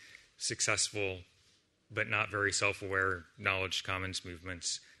the successful but not very self-aware knowledge commons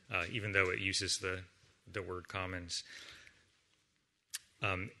movements, even though it uses the word commons.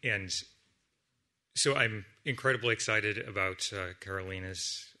 And so I'm incredibly excited about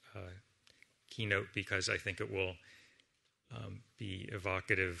Carolina's keynote, because I think it will be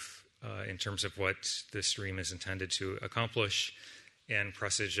evocative in terms of what the stream is intended to accomplish, and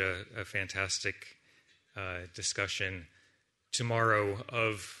presage a fantastic discussion tomorrow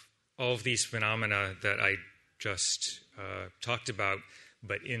of all of these phenomena that I just talked about,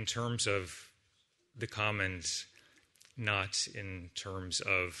 but in terms of the commons, not in terms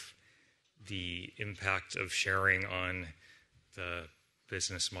of the impact of sharing on the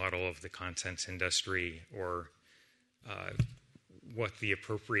business model of the content industry, or what the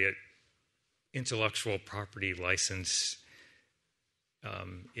appropriate intellectual property license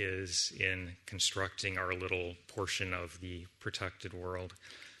is in constructing our little portion of the protected world.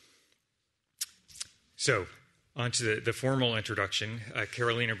 So, on to the formal introduction.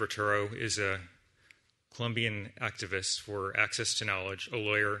 Carolina Berturo is a Colombian activist for access to knowledge, a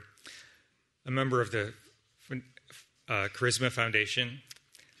lawyer, a member of the Charisma Foundation,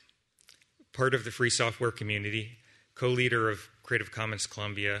 part of the free software community, co-leader of Creative Commons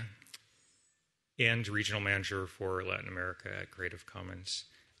Colombia, and regional manager for Latin America at Creative Commons.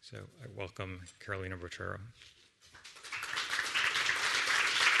 So I welcome Carolina Berturo.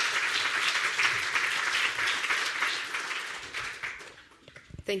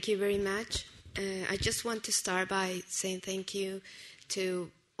 Thank you very much. I just want to start by saying thank you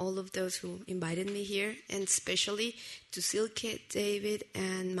to all of those who invited me here, and especially to Silke, David,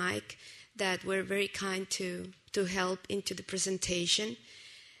 and Mike, that were very kind to help into the presentation.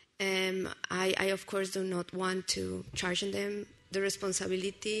 I, of course, do not want to charge them. The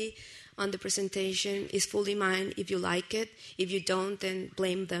responsibility on the presentation is fully mine if you like it. If you don't, then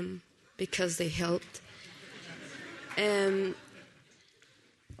blame them because they helped.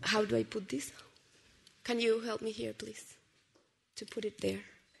 How do I put this? Can you help me here, please, to put it there?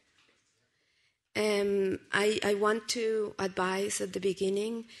 I want to advise at the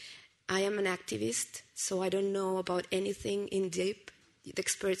beginning, I am an activist, so I don't know about anything in deep. The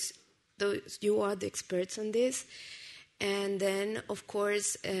experts, you are the experts on this. And then, of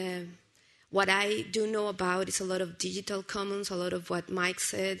course, what I do know about is a lot of digital commons, a lot of what Mike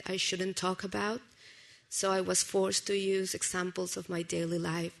said I shouldn't talk about. So I was forced to use examples of my daily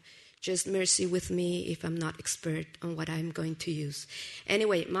life. Just mercy with me if I'm not expert on what I'm going to use.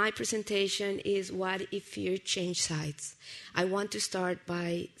 Anyway, my presentation is what if fear changed sides. I want to start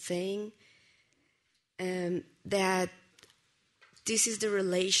by saying that this is the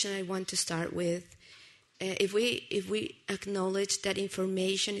relation I want to start with. If we acknowledge that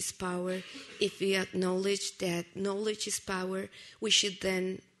information is power, if we acknowledge that knowledge is power, we should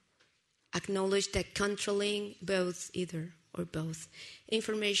then acknowledge that controlling both, either or both,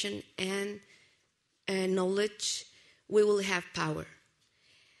 information and knowledge, we will have power.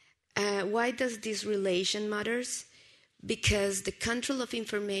 Why does this relation matters? Because the control of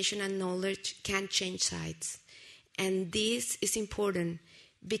information and knowledge can change sides. And this is important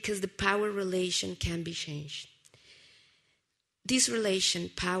because the power relation can be changed. This relation,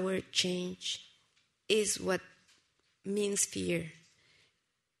 power, change, is what means fear.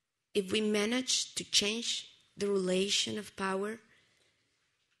 If we manage to change the relation of power,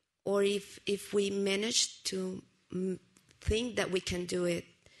 or if we manage to think that we can do it,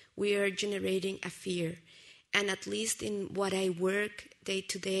 we are generating a fear. And at least in what I work day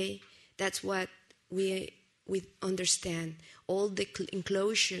to day, that's what we understand. All the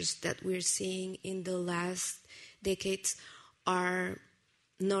enclosures that we're seeing in the last decades are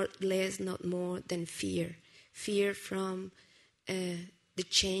not less, not more than fear. Fear from the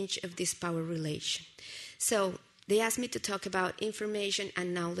change of this power relation. So they asked me to talk about information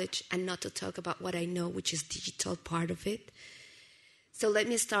and knowledge and not to talk about what I know, which is digital part of it. So let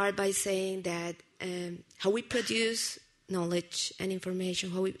me start by saying that how we produce knowledge and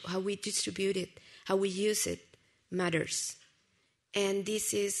information, how we distribute it, how we use it matters. And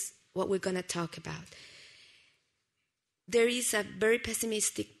this is what we're going to talk about. There is a very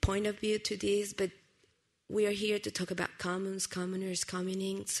pessimistic point of view to this, but we are here to talk about commons, commoners,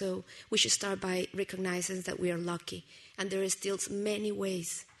 commoning, so we should start by recognizing that we are lucky. And there are still many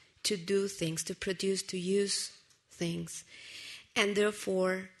ways to do things, to produce, to use things. And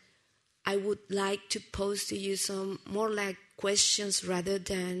therefore, I would like to pose to you some more like questions rather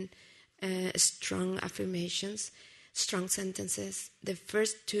than strong affirmations, strong sentences. The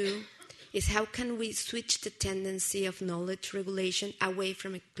first two is how can we switch the tendency of knowledge regulation away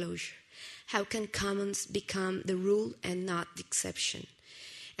from enclosure? How can commons become the rule and not the exception?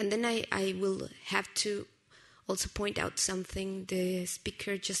 And then I will have to also point out something. The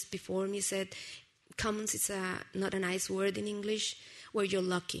speaker just before me said, commons is not a nice word in English, where you're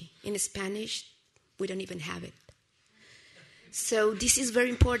lucky. In Spanish, we don't even have it. So this is very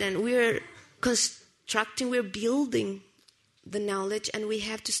important. We're constructing, we're building the knowledge, and we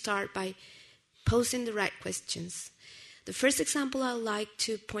have to start by posing the right questions. The first example I would like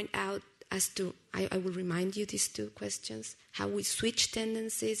to point out I will remind you these two questions: how we switch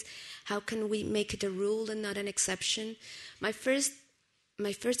tendencies, how can we make it a rule and not an exception. My first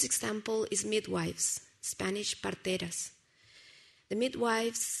example is midwives, Spanish parteras. The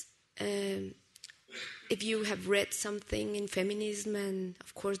midwives, if you have read something in feminism, and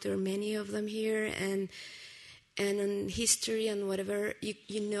of course there are many of them here, and on history and whatever,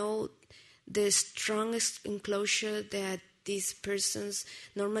 you know the strongest enclosure that these persons,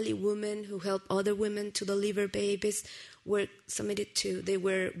 normally women who help other women to deliver babies, were submitted to. They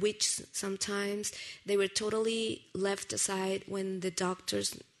were witches sometimes. They were totally left aside when the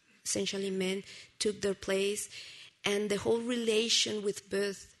doctors, essentially men, took their place. And the whole relation with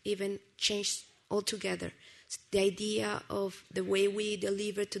birth even changed altogether. The idea of the way we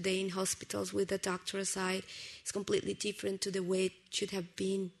deliver today in hospitals with the doctor aside is completely different to the way it should have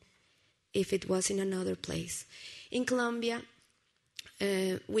been if it was in another place. In Colombia,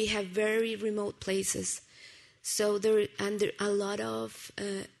 we have very remote places. So there are a lot of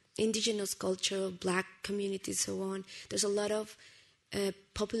indigenous culture, black communities, so on. There's a lot of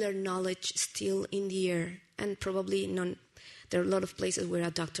popular knowledge still in the air, and probably there are a lot of places where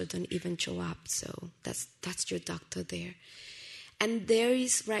a doctor don't even show up. So that's your doctor there. And there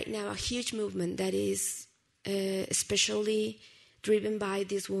is right now a huge movement that is especially driven by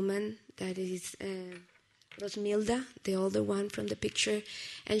this woman that is Rosmilda, the older one from the picture,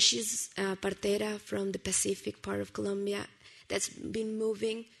 and she's a partera from the Pacific part of Colombia that's been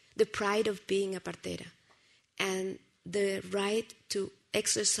moving the pride of being a partera and the right to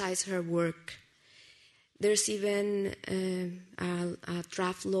exercise her work. There's even a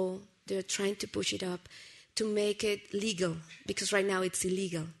draft law. They're trying to push it up to make it legal, because right now it's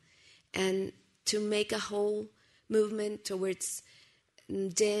illegal, and to make a whole movement towards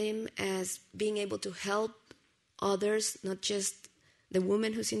them as being able to help others, not just the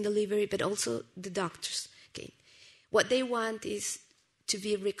woman who's in delivery, but also the doctors. Okay, what they want is to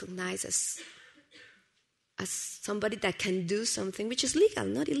be recognized as somebody that can do something which is legal,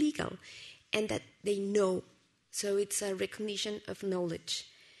 not illegal, and that they know. So it's a recognition of knowledge.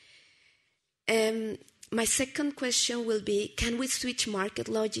 My second question will be, can we switch market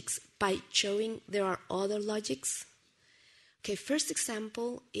logics by showing there are other logics? Okay, first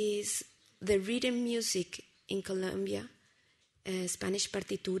example is the written music in Colombia, Spanish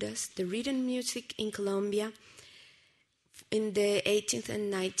partituras. The written music in Colombia in the 18th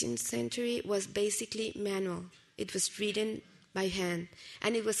and 19th century was basically manual. It was written by hand,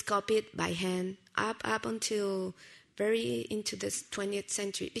 and it was copied by hand up until very into the 20th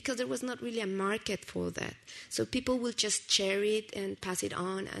century, because there was not really a market for that. So people will just share it and pass it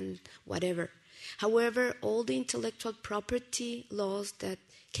on and whatever. However, all the intellectual property laws that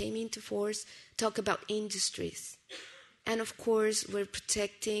came into force talk about industries. And of course, we're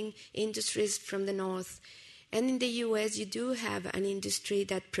protecting industries from the north. And in the US, you do have an industry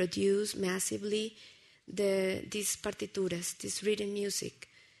that produces massively these partituras, this written music.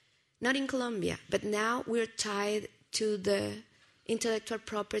 Not in Colombia, but now we're tied to the intellectual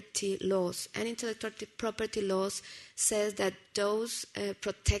property laws. And intellectual property laws says that those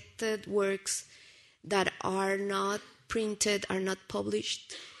protected works that are not printed, are not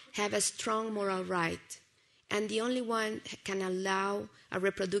published, have a strong moral right. And the only one can allow a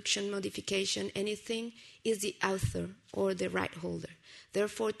reproduction, modification, anything, is the author or the right holder.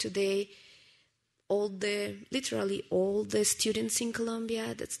 Therefore, today, literally all the students in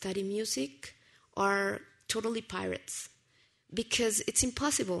Colombia that study music are totally pirates, because it's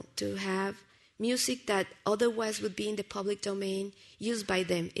impossible to have music that otherwise would be in the public domain used by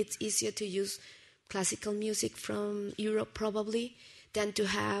them. It's easier to use classical music from Europe probably than to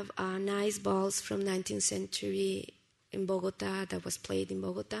have a nice balls from 19th century in Bogota that was played in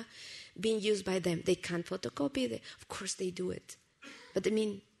Bogota being used by them. They can't photocopy it. Of course they do it. But I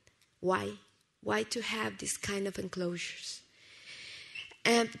mean, why? Why to have this kind of enclosures?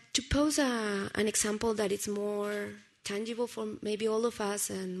 To pose an example that is more tangible for maybe all of us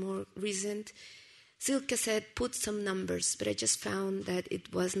and more recent, Silke said, put some numbers, but I just found that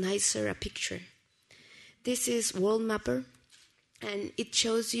it was nicer a picture. This is World Mapper, and it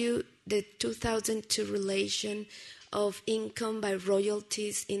shows you the 2002 relation of income by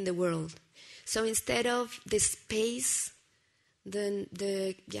royalties in the world. So instead of the space,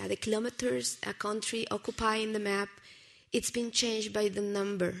 the kilometers a country occupy in the map, it's been changed by the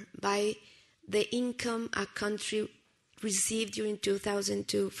number, by the income a country received during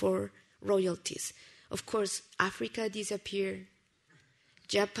 2002 for royalties. Of course, Africa disappeared.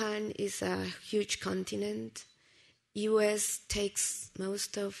 Japan is a huge continent. US takes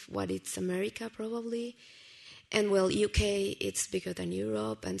most of what it's America probably. And well, UK, it's bigger than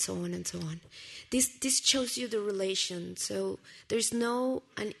Europe, and so on and so on. This shows you the relation. So there's no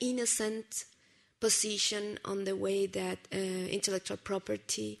an innocent position on the way that intellectual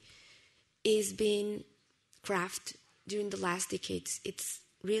property is being crafted during the last decades. It's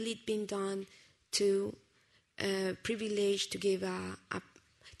really been done to privilege, to give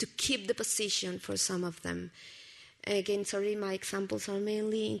to keep the position for some of them. Again, sorry, my examples are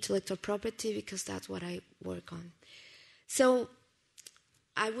mainly intellectual property because that's what I work on. So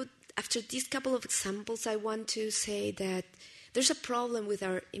after these couple of examples, I want to say that there's a problem with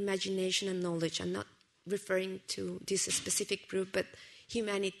our imagination and knowledge. I'm not referring to this specific group, but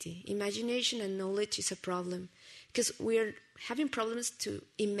humanity. Imagination and knowledge is a problem because we're having problems to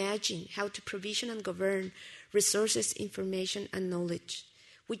imagine how to provision and govern resources, information, and knowledge.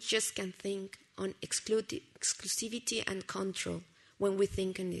 We just can think on exclusivity and control when we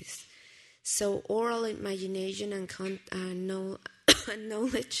think on this. So oral imagination and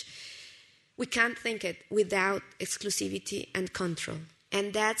knowledge, we can't think it without exclusivity and control.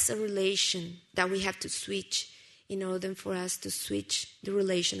 And that's a relation that we have to switch in order for us to switch the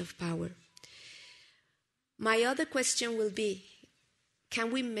relation of power. My other question will be,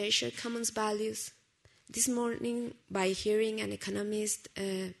 can we measure commons values? This morning, by hearing an economist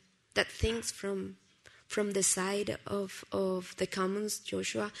that thinks from the side of the commons,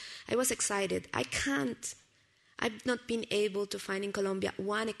 Joshua, I was excited. I've not been able to find in Colombia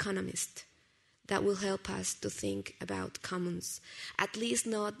one economist that will help us to think about commons, at least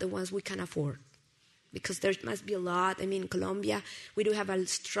not the ones we can afford, because there must be a lot. I mean, in Colombia, we do have a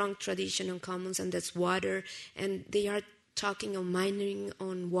strong tradition on commons, and that's water, and they are talking on mining,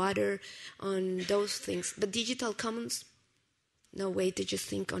 on water, on those things. But digital commons, no way to just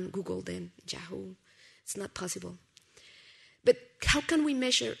think on Google then, Yahoo. It's not possible. But how can we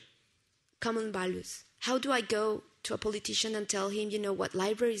measure common values? How do I go to a politician and tell him, what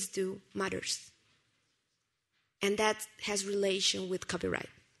libraries do matters? And that has relation with copyright.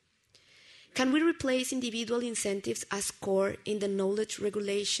 Can we replace individual incentives as core in the knowledge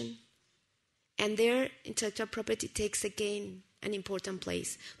regulation? And there, intellectual property takes again an important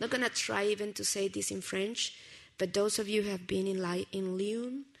place. I'm not going to try even to say this in French, but those of you who have been in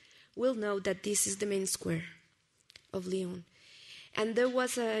Lyon will know that this is the main square of Lyon. And there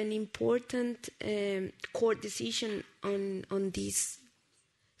was an important court decision on this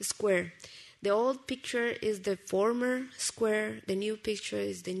square. The old picture is the former square, the new picture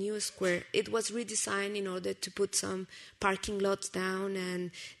is the new square. It was redesigned in order to put some parking lots down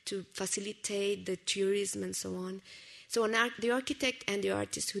and to facilitate the tourism and so on. So the architect and the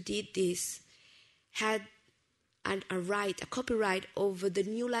artist who did this had a copyright over the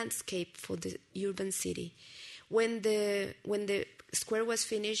new landscape for the urban city. When the square was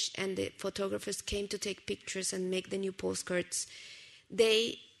finished and the photographers came to take pictures and make the new postcards,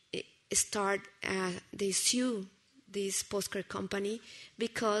 they sue this postcard company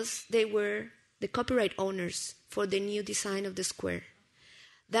because they were the copyright owners for the new design of the square.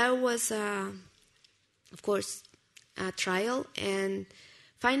 There was, of course, a trial, and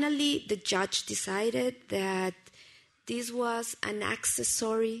finally the judge decided that this was an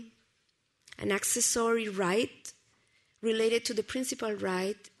accessory right related to the principal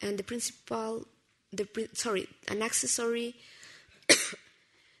right, and an accessory.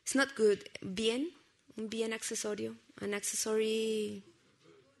 It's not good. Bien accesorio, an accessory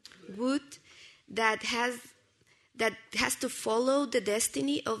wood that has to follow the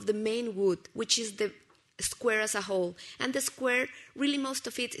destiny of the main wood, which is the square as a whole. And the square, really most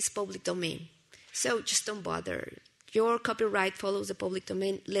of it is public domain. So just don't bother. Your copyright follows the public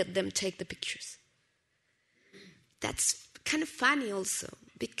domain. Let them take the pictures. That's kind of funny also,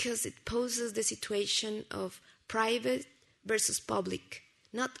 because it poses the situation of private versus public.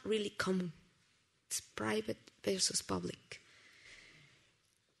 Not really common. It's private versus public.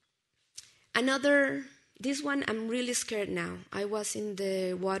 This one I'm really scared now. I was in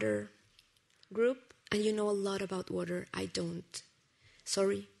the water group, and you know a lot about water. I don't.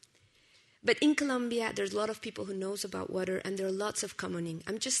 Sorry. But in Colombia, there's a lot of people who knows about water, and there are lots of commoning.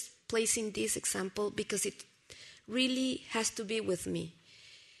 I'm just placing this example because it really has to be with me.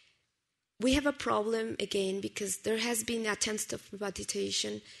 We have a problem, again, because there has been attempts of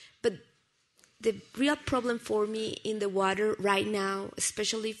privatization, but the real problem for me in the water right now,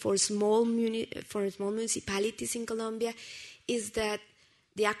 especially for small municipalities in Colombia, is that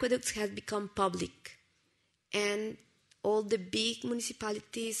the aqueducts have become public. And all the big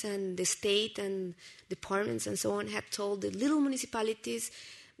municipalities and the state and departments and so on have told the little municipalities,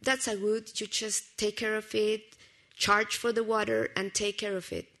 that's a good, you just take care of it, charge for the water and take care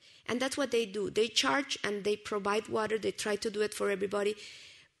of it. And that's what they do. They charge and they provide water. They try to do it for everybody.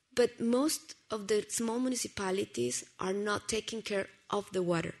 But most of the small municipalities are not taking care of the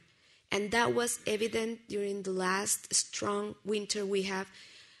water. And that was evident during the last strong winter we have.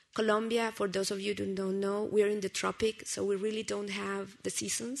 Colombia, for those of you who don't know, we're in the tropic, so we really don't have the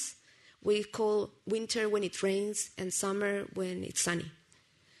seasons. We call winter when it rains and summer when it's sunny.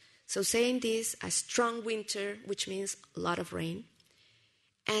 So saying this, a strong winter, which means a lot of rain.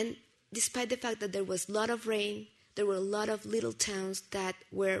 And despite the fact that there was a lot of rain, there were a lot of little towns that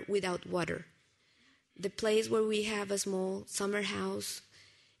were without water. The place where we have a small summer house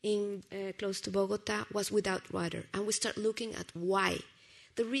in close to Bogota was without water. And we start looking at why.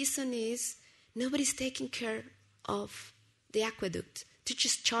 The reason is nobody's taking care of the aqueduct. They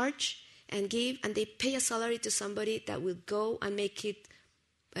just charge and give, and they pay a salary to somebody that will go and make it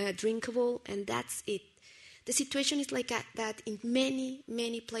drinkable, and that's it. The situation is like that in many,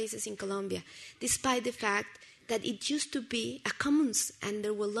 many places in Colombia, despite the fact that it used to be a commons, and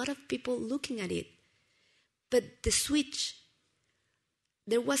there were a lot of people looking at it. But the switch,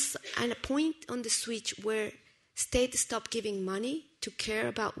 there was a point on the switch where state stopped giving money to care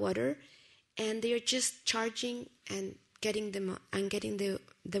about water, and they are just charging and getting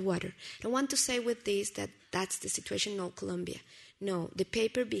the water. I want to say with this that that's the situation in all Colombia. No, the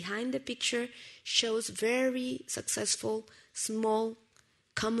paper behind the picture shows very successful small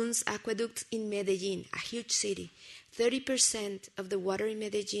commons aqueducts in Medellin, a huge city. 30% of the water in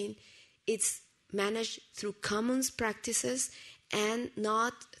Medellin is managed through commons practices and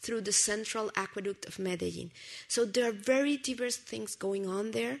not through the central aqueduct of Medellin. So there are very diverse things going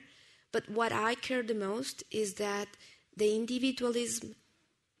on there, but what I care the most is that the individualism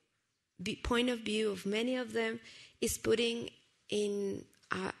point of view of many of them is putting in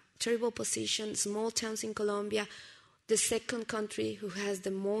a terrible position small towns in Colombia, the second country who has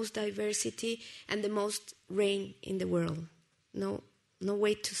the most diversity and the most rain in the world. No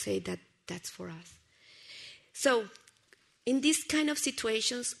way to say that that's for us. So, in these kind of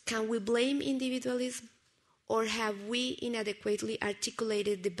situations, can we blame individualism, or have we inadequately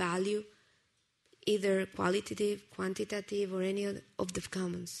articulated the value, either qualitative, quantitative, or any of the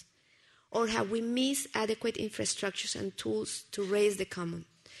commons? Or have we missed adequate infrastructures and tools to raise the common?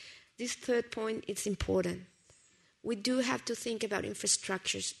 This third point is important. We do have to think about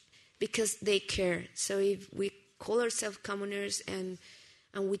infrastructures because they care. So if we call ourselves commoners and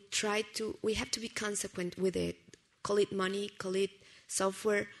we have to be consequent with it. Call it money, call it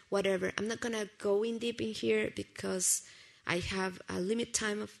software, whatever. I'm not going to go in deep in here because I have a limited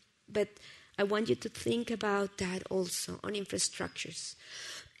time, but I want you to think about that also on infrastructures.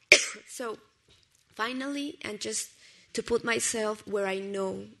 So finally, and just to put myself where I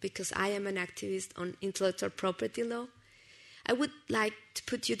know, because I am an activist on intellectual property law, I would like to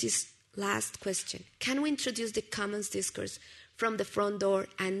put you this last question. Can we introduce the commons discourse from the front door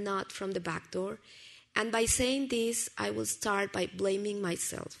and not from the back door? And by saying this, I will start by blaming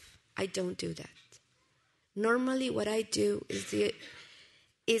myself. I don't do that. Normally what I do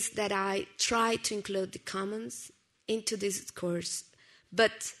is that I try to include the commons into this discourse.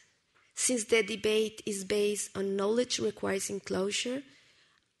 But since the debate is based on knowledge requires enclosure,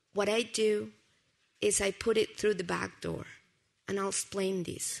 what I do is I put it through the back door. And I'll explain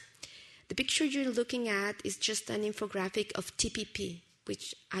this. The picture you're looking at is just an infographic of TPP,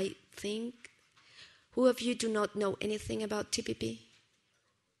 which I think... Who of you do not know anything about TPP?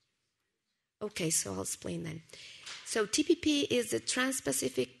 Okay, so I'll explain then. So TPP is the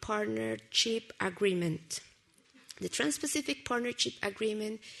Trans-Pacific Partnership Agreement. The Trans-Pacific Partnership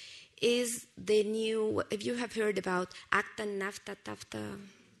Agreement is the new, if you have heard about ACTA, NAFTA, TAFTA.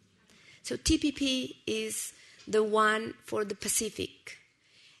 So TPP is the one for the Pacific.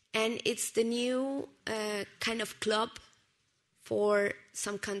 And it's the new kind of club for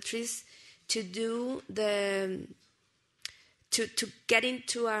some countries to do to get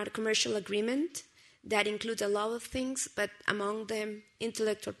into a commercial agreement that includes a lot of things, but among them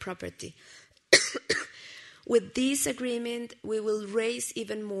intellectual property. With this agreement, we will raise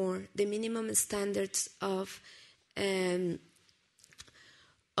even more the minimum standards of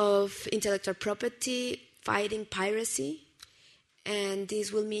intellectual property, fighting piracy, and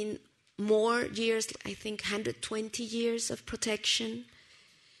this will mean more years, I think 120 years of protection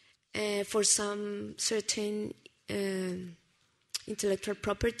for some certain intellectual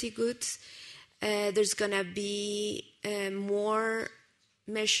property goods. There's going to be more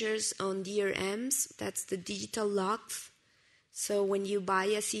measures on DRMs, that's the digital logs. So when you buy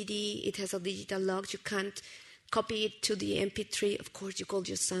a CD, it has a digital log. You can't copy it to the MP3. Of course, you call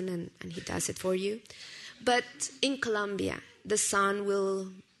your son and he does it for you. But in Colombia, the son will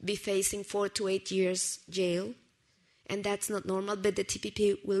be facing 4 to 8 years jail, and that's not normal, but the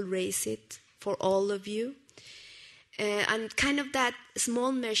TPP will raise it for all of you. And kind of that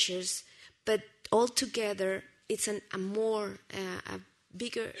small measures, but altogether it's a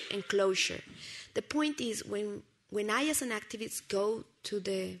bigger enclosure. The point is, when I as an activist go to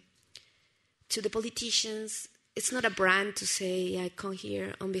the politicians, it's not a brand to say I come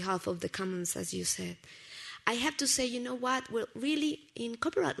here on behalf of the commons, as you said. I have to say, you know what? Well, really, in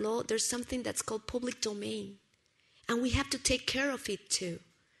copyright law, there's something that's called public domain, and we have to take care of it too.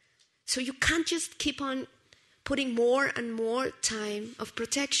 So you can't just keep on putting more and more time of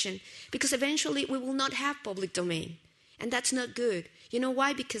protection, because eventually we will not have public domain, and that's not good. You know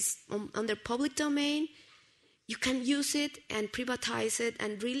why? Because under public domain, you can use it and privatize it,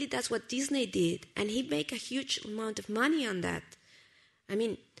 and really that's what Disney did, and he made a huge amount of money on that. I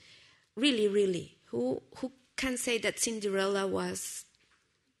mean, really, really, who can say that Cinderella was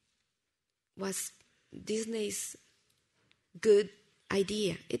Disney's good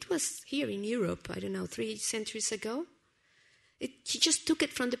idea? It was here in Europe, I don't know, 3 centuries ago. He just took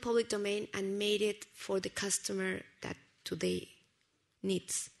it from the public domain and made it for the customer that today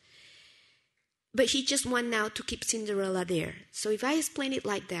needs. But he just wants now to keep Cinderella there. So if I explain it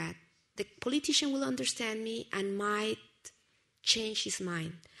like that, the politician will understand me and might change his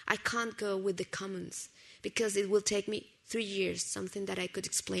mind. I can't go with the commons because it will take me 3 years, something that I could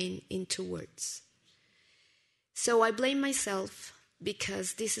explain in 2 words. So I blame myself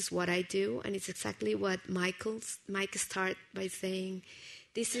because this is what I do, and it's exactly what Mike started by saying.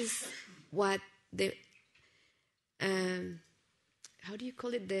 This is what the how do you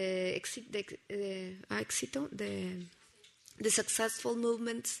call it? The successful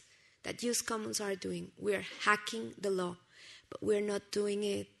movements that use commons are doing. We're hacking the law, but we're not doing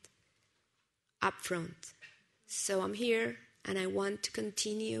it up front. So I'm here, and I want to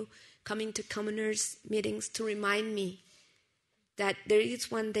continue coming to commoners meetings to remind me that there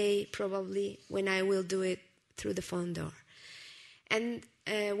is one day probably when I will do it through the front door. And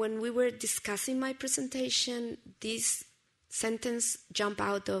when we were discussing my presentation, this sentence jumped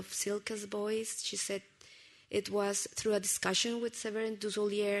out of Silke's voice. She said it was through a discussion with Séverin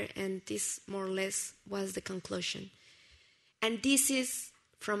Duzolier, and this more or less was the conclusion. And this is,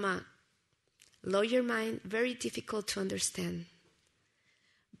 from a lawyer mind, very difficult to understand.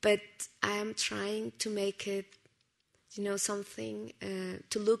 But I am trying to make it, something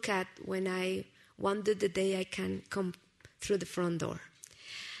to look at when I wonder the day I can come through the front door.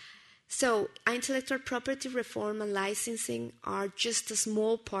 So, intellectual property reform and licensing are just a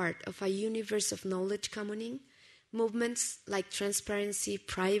small part of a universe of knowledge commoning. Movements like transparency,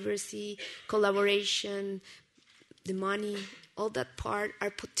 privacy, collaboration, the money, all that part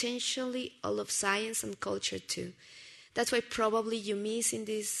are potentially all of science and culture too. That's why probably you miss in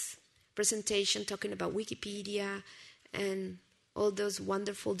this presentation talking about Wikipedia and all those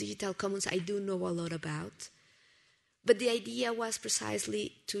wonderful digital commons I do know a lot about. But the idea was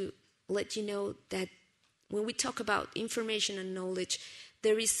precisely to let you know that when we talk about information and knowledge,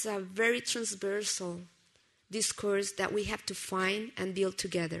 there is a very transversal discourse that we have to find and build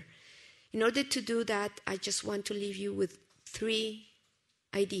together. In order to do that, I just want to leave you with 3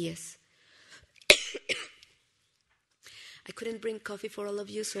 ideas. I couldn't bring coffee for all of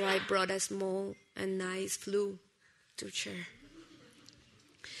you, so I brought a small and nice flu to share.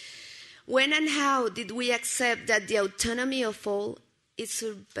 When and how did we accept that the autonomy of all is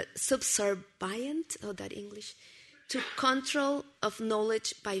subservient, to control of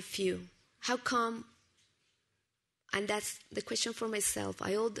knowledge by few? How come? And that's the question for myself.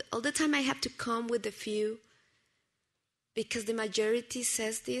 All the time I have to come with the few because the majority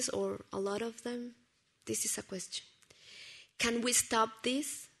says this, or a lot of them. This is a question. Can we stop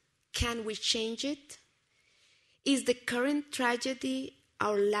this? Can we change it? Is the current tragedy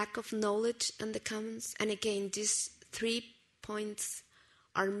our lack of knowledge and the commons? And again, these 3 points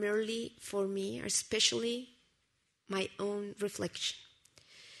are merely for me, especially my own reflection.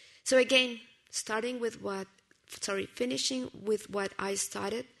 So again, finishing with what I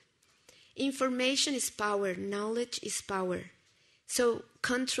started. Information is power, knowledge is power. So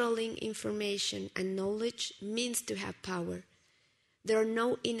controlling information and knowledge means to have power. There are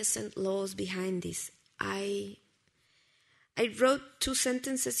no innocent laws behind this. I wrote 2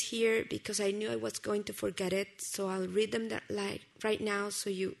 sentences here because I knew I was going to forget it, so I'll read them right now so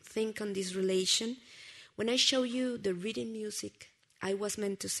you think on this relation. When I show you the reading music, I was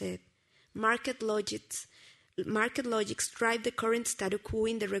meant to say it. Market logics drive the current status quo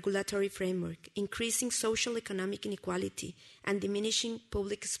in the regulatory framework, increasing social economic inequality and diminishing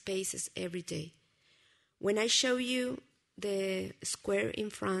public spaces every day. When I show you the square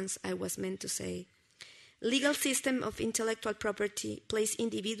in France, I was meant to say, legal system of intellectual property place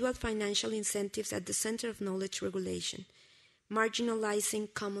individual financial incentives at the center of knowledge regulation,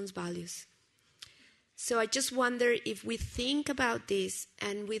 marginalizing commons values. So I just wonder if we think about this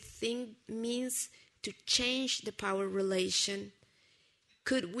and we think means to change the power relation,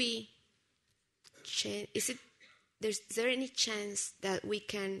 could we change, is there any chance that we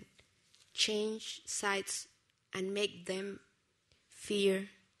can change sides and make them fear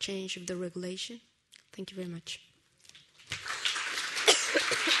change of the regulation? Thank you very much.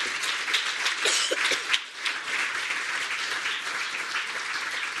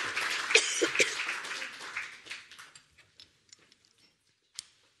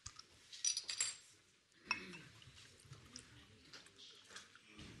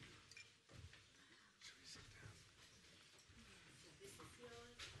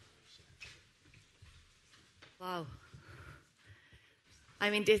 Wow.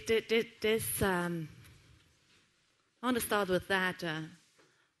 I mean, I want to start with that.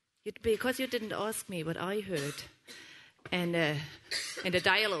 Because you didn't ask me what I heard in the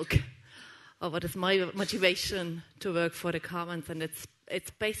dialogue of what is my motivation to work for the commons, and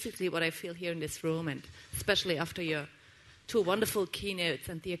it's basically what I feel here in this room, and especially after your two wonderful keynotes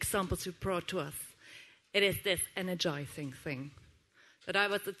and the examples you brought to us. It is this energizing thing. That I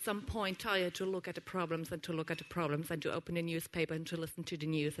was at some point tired to look at the problems and to look at the problems and to open the newspaper and to listen to the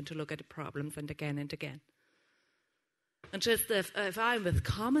news and to look at the problems and again and again. And just if I'm with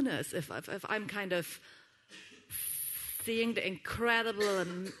commoners, if I'm kind of seeing the incredible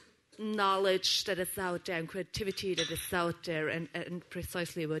knowledge that is out there and creativity that is out there, and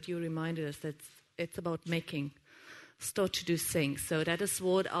precisely what you reminded us, that it's about start to do things. So that is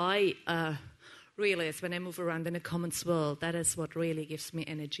what I realize when I move around in a commons world. That is what really gives me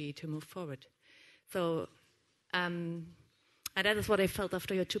energy to move forward. So, and that is what I felt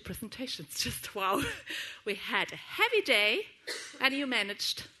after your two presentations. Just wow, we had a heavy day, and you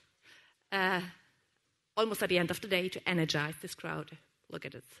managed almost at the end of the day to energize this crowd. Look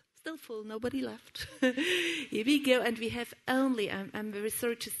at it, still full, nobody left. Here we go, and we have only, I'm very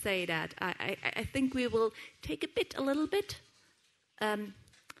sorry to say that, I think we will take a little bit.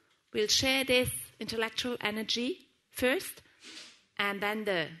 We'll share this intellectual energy first, and then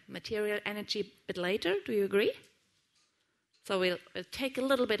the material energy a bit later. Do you agree? So we'll take a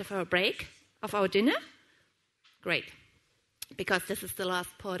little bit of our break, of our dinner. Great. Because this is the last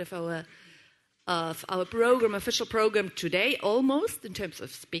part of our program, official program today, almost, in terms of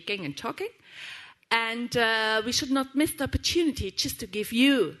speaking and talking. And we should not miss the opportunity just to give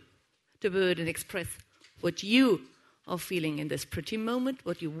you the word and express what you are feeling in this pretty moment,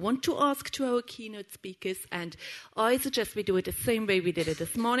 what you want to ask to our keynote speakers. And I suggest we do it the same way we did it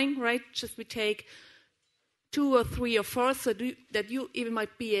this morning, right? Just we take 2 or 3 or 4 so that you even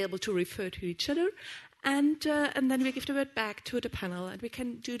might be able to refer to each other. And then we give the word back to the panel. And we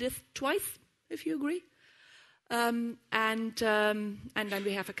can do this twice, if you agree. And then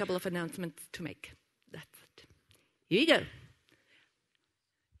we have a couple of announcements to make. That's it. Here you go.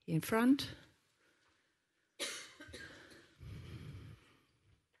 In front.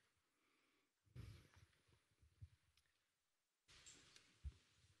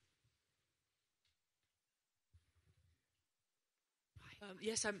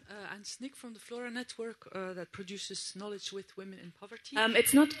 Yes, I'm Anne Snick from the Flora Network that produces knowledge with women in poverty.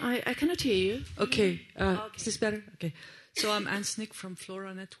 It's not, I cannot hear you. Okay, is this better? Okay, so I'm Anne Snick from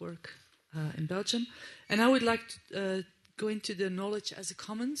Flora Network in Belgium. And I would like to go into the knowledge as a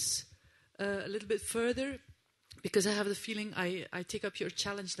commons a little bit further, because I have the feeling I take up your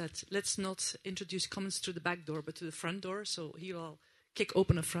challenge that let's not introduce commons through the back door, but to the front door. So here I'll kick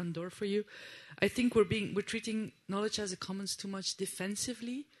open a front door for you. I think we're treating knowledge as a commons too much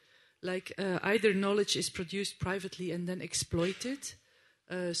defensively, like either knowledge is produced privately and then exploited,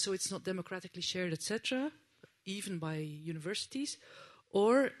 so it's not democratically shared, etc., even by universities,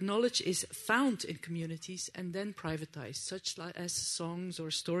 or knowledge is found in communities and then privatized, such as songs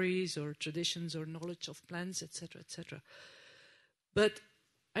or stories or traditions or knowledge of plants, etc., etc. But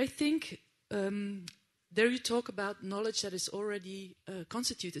I think there you talk about knowledge that is already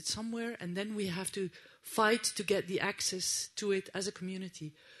constituted somewhere, and then we have to fight to get the access to it as a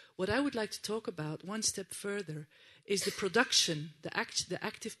community. What I would like to talk about one step further is the production, the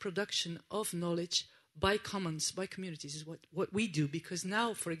active production of knowledge by commons, by communities, is what we do. Because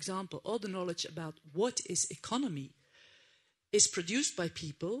now, for example, all the knowledge about what is economy is produced by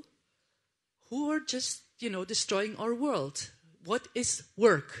people who are just, destroying our world. What is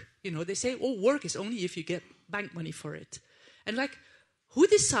work? They say, work is only if you get bank money for it. And who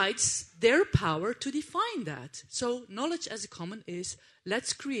decides their power to define that? So knowledge as a common is,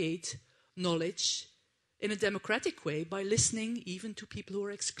 let's create knowledge in a democratic way by listening even to people who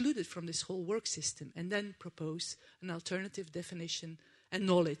are excluded from this whole work system, and then propose an alternative definition and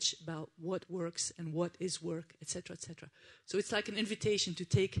knowledge about what works and what is work, etc., etc. So it's like an invitation to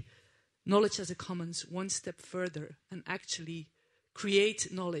take knowledge as a commons one step further and actually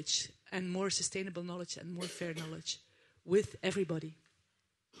create knowledge, and more sustainable knowledge and more fair knowledge with everybody.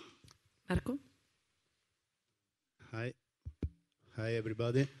 Marco? Hi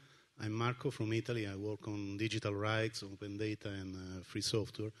everybody. I'm Marco from Italy. I work on digital rights, open data, and free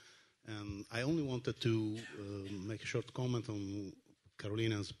software. And I only wanted to make a short comment on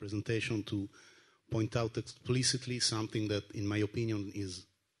Carolina's presentation to point out explicitly something that, in my opinion, is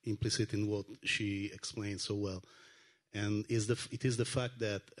implicit in what she explained so well. And it is the fact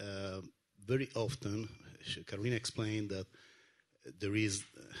that very often, Carolina explained that there is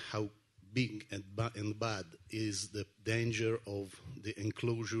how big and bad is the danger of the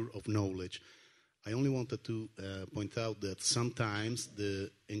enclosure of knowledge. I only wanted to point out that sometimes the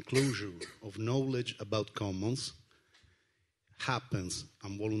enclosure of knowledge about commons happens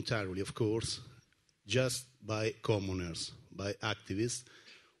involuntarily, of course, just by commoners, by activists.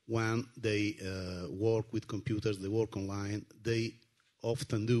 When they work with computers, they work online, they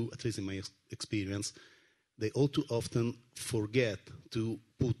often do, at least in my experience, they all too often forget to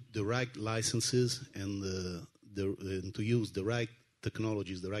put the right licenses and to use the right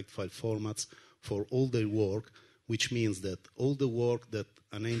technologies, the right file formats for all their work, which means that all the work that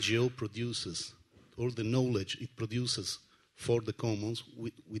an NGO produces, all the knowledge it produces for the commons,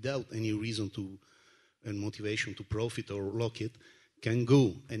 without any reason and motivation to profit or lock it, can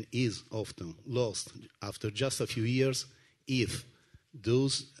go and is often lost after just a few years if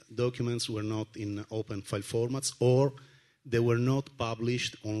those documents were not in open file formats or they were not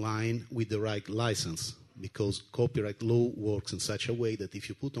published online with the right license, because copyright law works in such a way that if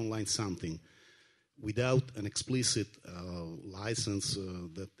you put online something without an explicit license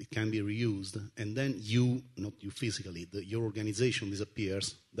that it can be reused, and then you, not you physically, your organization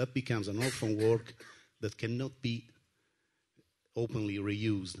disappears, that becomes an orphan work that cannot be openly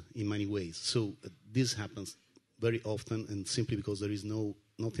reused in many ways. So this happens very often, and simply because there is not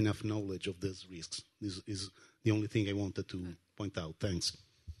enough knowledge of these risks. This is the only thing I wanted to point out. Thanks.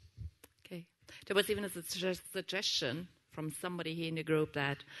 Okay. There was even a suggestion from somebody here in the group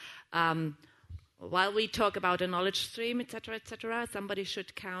that while we talk about a knowledge stream, etc., somebody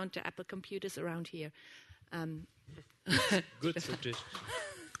should count the Apple computers around here. Good suggestion.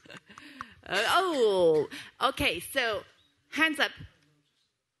 Okay. So, hands up.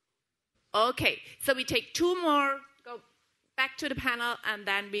 Okay, so we take two more, go back to the panel, and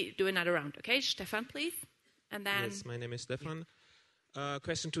then we do another round. Okay, Stefan, please. And then. Yes, my name is Stefan.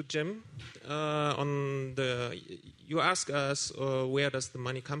 Question to Jim. You ask us where does the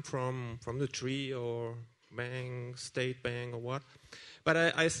money come from the tree or bank, state bank, or what? But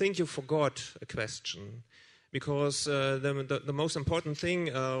I think you forgot a question, because the most important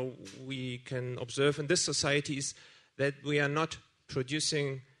thing we can observe in this society is that we are not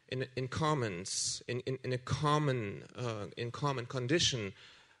producing in commons, in common condition.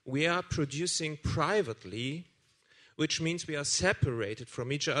 We are producing privately, which means we are separated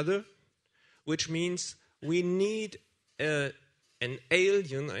from each other, which means we need an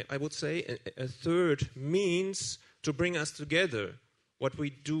alien, I would say, a third means to bring us together, what we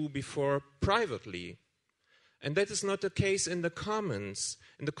do before privately. And that is not the case in the commons.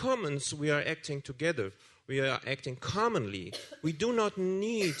 In the commons, we are acting together. We are acting commonly. We do not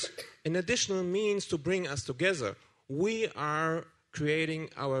need an additional means to bring us together. We are creating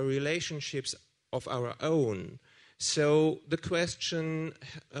our relationships of our own. So the question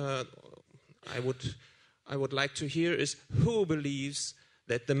I would like to hear is, who believes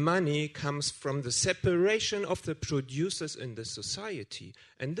that the money comes from the separation of the producers in the society?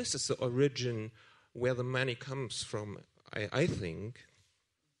 And this is the origin where the money comes from, I think.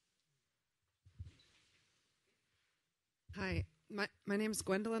 Hi, my name is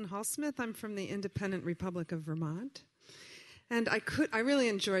Gwendolyn Hall-Smith. I'm from the Independent Republic of Vermont. And I really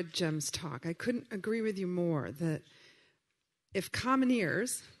enjoyed Jem's talk. I couldn't agree with you more that if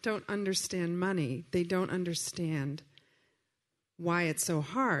commoneers don't understand money, they don't understand why it's so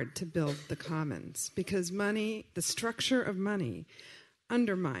hard to build the commons. Because money, the structure of money,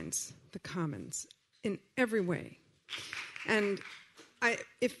 undermines the commons in every way. And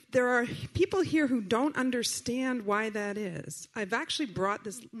if there are people here who don't understand why that is, I've actually brought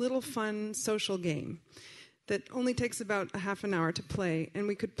this little fun social game that only takes about a half an hour to play, and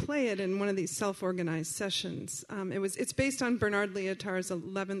we could play it in one of these self-organized sessions. It's based on Bernard Lietaer's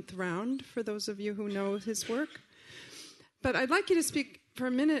 11th Round, for those of you who know his work. But I'd like you to speak for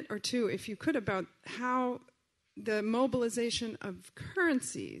a minute or two, if you could, about how the mobilization of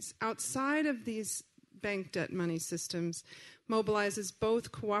currencies outside of these bank debt money systems mobilizes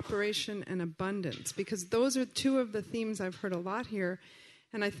both cooperation and abundance, because those are two of the themes I've heard a lot here.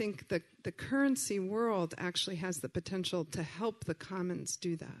 And I think the currency world actually has the potential to help the commons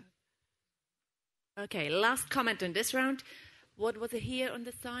do that. Okay, last comment in this round. What was it here on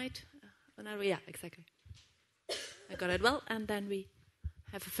the side? Yeah, exactly. I got it well, and then we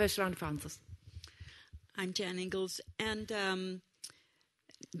have a first round of answers. I'm Jan Ingalls, and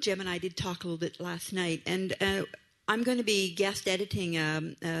Jem and I did talk a little bit last night, and I'm going to be guest editing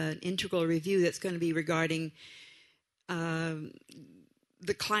an integral review that's going to be regarding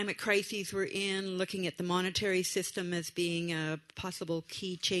the climate crises we're in, looking at the monetary system as being a possible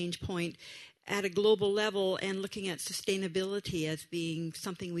key change point at a global level, and looking at sustainability as being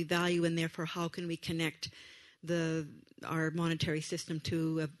something we value, and therefore how can we connect our monetary system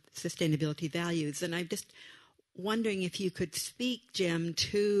to sustainability values. And I'm just wondering if you could speak, Jem,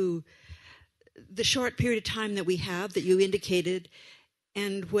 to the short period of time that we have that you indicated,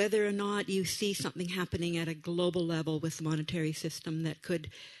 and whether or not you see something happening at a global level with the monetary system that could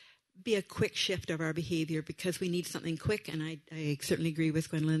be a quick shift of our behavior, because we need something quick. And I certainly agree with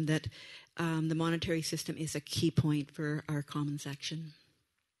Gwendolyn that the monetary system is a key point for our commons action.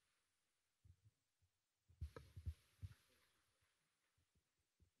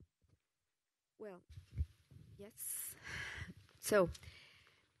 Well, yes. So,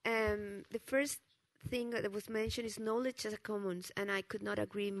 the first thing that was mentioned is knowledge as a commons, and I could not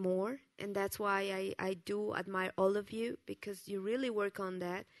agree more. And that's why I do admire all of you, because you really work on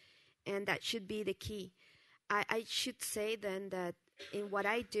that, and that should be the key. I should say then that in what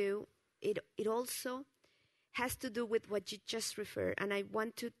I do, it also has to do with what you just referred. And I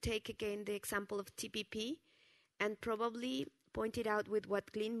want to take again the example of TPP, and probably point it out with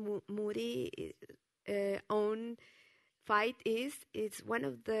what Glenn Moody own fight is. It's one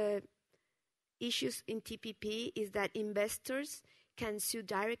of the issues in TPP is that investors can sue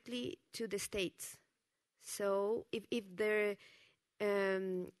directly to the states. So if their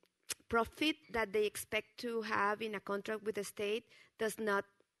profit that they expect to have in a contract with the state does not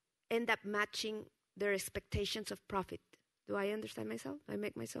end up matching their expectations of profit. Do I understand myself? I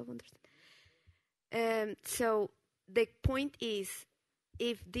make myself understand. So the point is,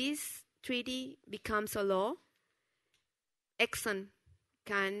 if this treaty becomes a law, Exxon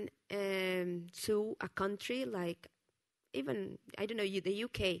can sue a country like, even, I don't know, the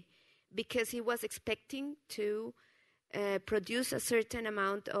UK, because he was expecting to produce a certain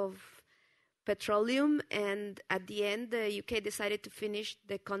amount of petroleum, and at the end the UK decided to finish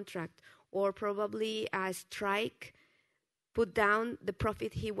the contract, or probably a strike put down the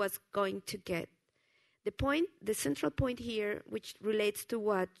profit he was going to get. The central point here, which relates to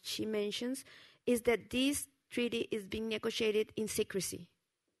what she mentions, is that this treaty is being negotiated in secrecy,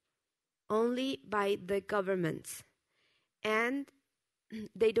 only by the governments. And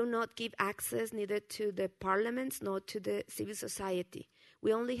they do not give access neither to the parliaments nor to the civil society.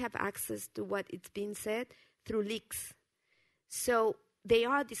 We only have access to what is being said through leaks. So they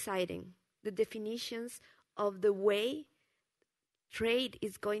are deciding the definitions of the way trade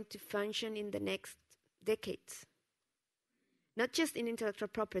is going to function in the next decades. Not just in intellectual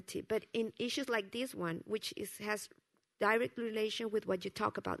property, but in issues like this one, which has direct relation with what you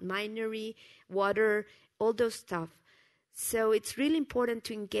talk about, minery, water, all those stuff. So it's really important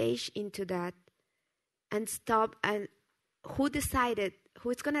to engage into that and stop. And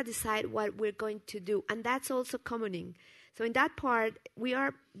who's going to decide what we're going to do? And that's also commoning. So in that part, we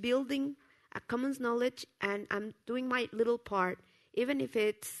are building a commons knowledge, and I'm doing my little part, even if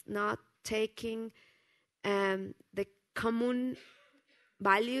it's not taking the common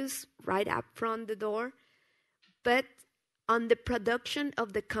values right up front the door, but on the production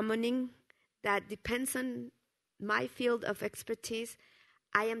of the commoning that depends on my field of expertise,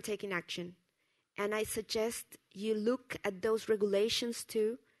 I am taking action. And I suggest you look at those regulations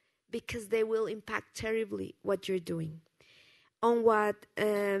too, because they will impact terribly what you're doing. On what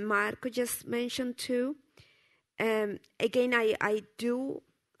Marco just mentioned too, again, I do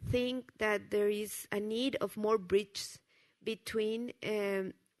think that there is a need of more bridges between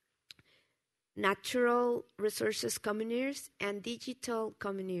natural resources commoneers and digital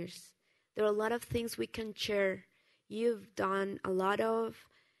commoneers. There are a lot of things we can share. You've done a lot of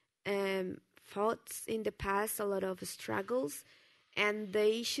thoughts in the past, a lot of struggles, And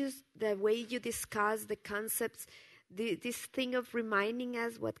the issues, the way you discuss the concepts, this thing of reminding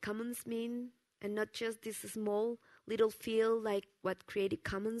us what commons mean, and not just this small little field like what Creative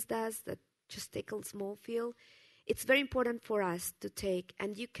Commons does, that just take a small field. It's very important for us to take,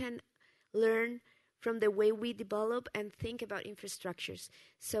 and you can learn from the way we develop and think about infrastructures.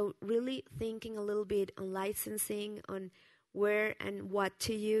 So really thinking a little bit on licensing, on where and what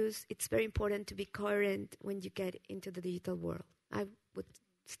to use. It's very important to be coherent when you get into the digital world. I would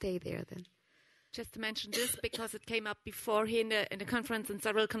stay there then. Just to mention this, because it came up before here in the conference in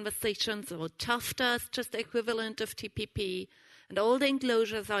several conversations about TAFTA, just the equivalent of TPP, and all the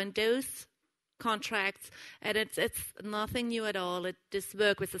enclosures are in those contracts, and it's nothing new at all. This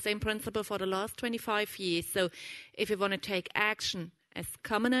work with the same principle for the last 25 years. So if you want to take action as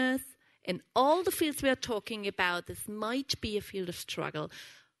commoners in all the fields we are talking about, this might be a field of struggle.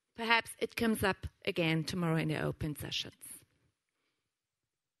 Perhaps it comes up again tomorrow in the open sessions.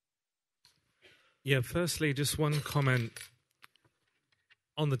 Yeah, firstly, just one comment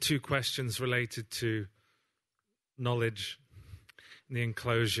on the two questions related to knowledge, the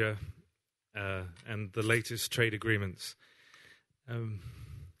enclosure, and the latest trade agreements.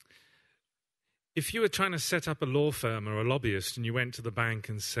 If you were trying to set up a law firm or a lobbyist and you went to the bank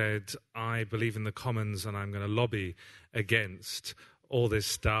and said, I believe in the commons and I'm going to lobby against all this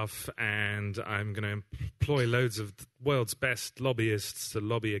stuff and I'm going to employ loads of the world's best lobbyists to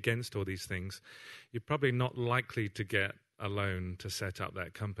lobby against all these things, you're probably not likely to get a loan to set up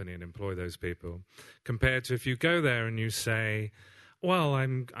that company and employ those people. Compared to if you go there and you say, well,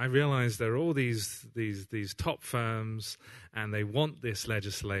 I realize there are all these top firms and they want this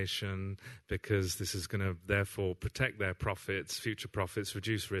legislation because this is going to therefore protect their profits, future profits,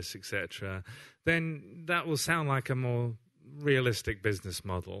 reduce risks, etc., then that will sound like a more realistic business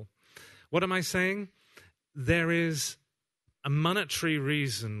model. What am I saying? There is a monetary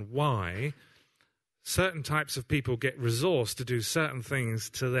reason why certain types of people get resourced to do certain things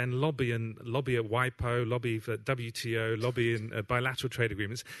to then lobby at WIPO, lobby for WTO, lobby in bilateral trade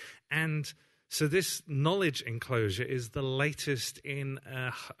agreements. And so this knowledge enclosure is the latest in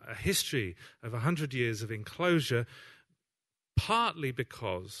a history of 100 years of enclosure, partly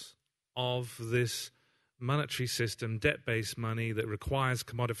because of this monetary system, debt-based money that requires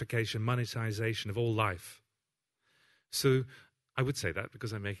commodification, monetization of all life. So I would say that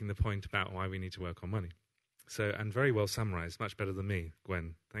because I'm making the point about why we need to work on money. So, and very well summarized, much better than me,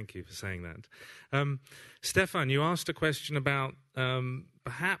 Gwen. Thank you for saying that. Stefan, you asked a question about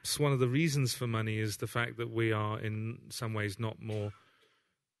perhaps one of the reasons for money is the fact that we are in some ways not more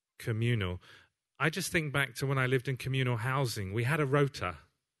communal. I just think back to when I lived in communal housing. We had a rota.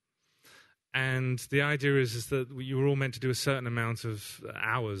 And the idea is that you were all meant to do a certain amount of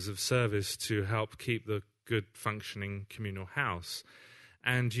hours of service to help keep the good functioning communal house.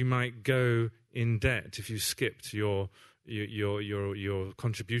 And you might go in debt if you skipped your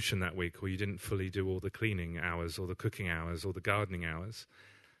contribution that week, or you didn't fully do all the cleaning hours or the cooking hours or the gardening hours.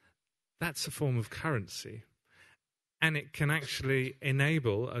 That's a form of currency. And it can actually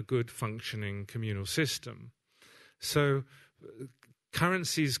enable a good functioning communal system. So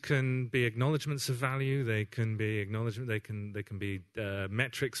currencies can be acknowledgements of value, they can be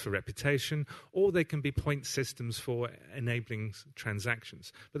metrics for reputation, or they can be point systems for enabling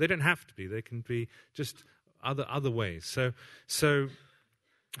transactions. But they don't have to be. They can be just other ways. So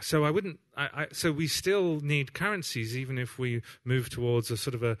we still need currencies, even if we move towards a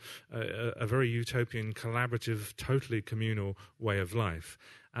sort of a very utopian, collaborative, totally communal way of life.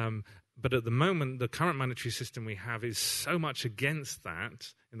 But at the moment, the current monetary system we have is so much against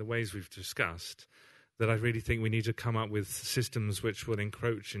that in the ways we've discussed that I really think we need to come up with systems which will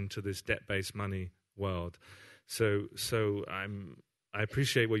encroach into this debt-based money world. So I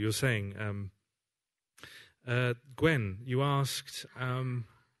appreciate what you're saying. Gwen, you asked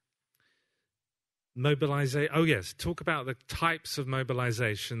mobilization. Oh yes, talk about the types of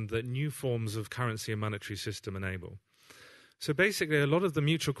mobilization that new forms of currency and monetary system enable. So basically, a lot of the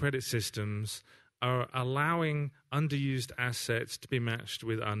mutual credit systems are allowing underused assets to be matched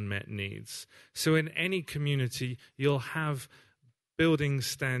with unmet needs. So in any community, you'll have buildings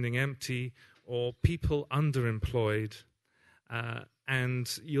standing empty or people underemployed,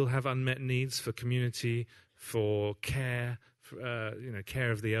 and you'll have unmet needs for community, for care,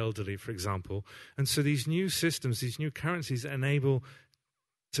 care of the elderly, for example. And so these new systems, these new currencies enable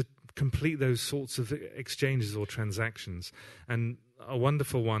to complete those sorts of exchanges or transactions. And a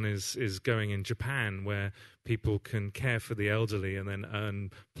wonderful one is going in Japan, where people can care for the elderly and then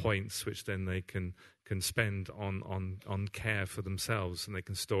earn points, which then they can spend on care for themselves, and they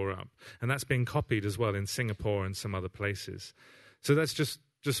can store up. And that's being copied as well in Singapore and some other places. So that's just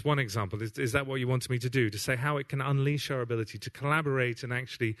one example. Is that what you wanted me to do? To say how it can unleash our ability to collaborate and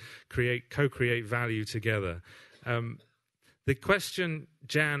actually co-create value together. The question,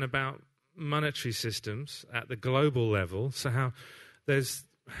 Jan, about monetary systems at the global level, so how there's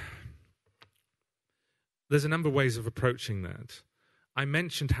a number of ways of approaching that. I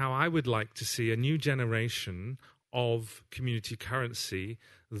mentioned how I would like to see a new generation of community currency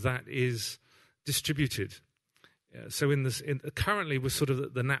that is distributed. So currently we're sort of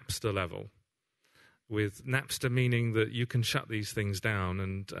at the Napster level, with Napster meaning that you can shut these things down.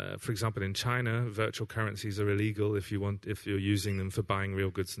 And for example, in China, virtual currencies are illegal if you're using them for buying real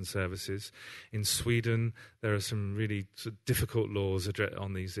goods and services. In Sweden, there are some really sort of difficult laws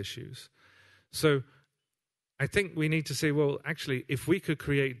on these issues. So I think we need to say, well, actually, if we could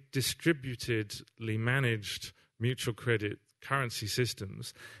create distributedly managed mutual credit currency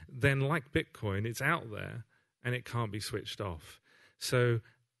systems, then like Bitcoin, it's out there and it can't be switched off. So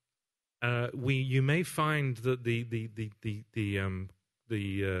you may find that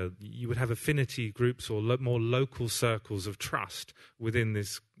you would have affinity groups or more local circles of trust within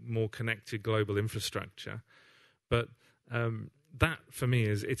this more connected global infrastructure, but that for me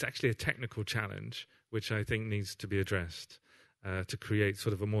it's actually a technical challenge which I think needs to be addressed to create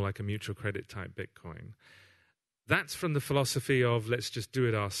sort of a more like a mutual credit type Bitcoin. That's from the philosophy of let's just do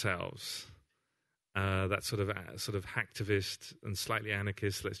it ourselves. That sort of hacktivist and slightly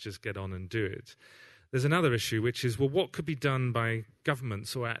anarchist, let's just get on and do it. There's another issue, which is, well, what could be done by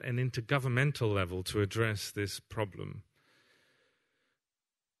governments or at an intergovernmental level to address this problem?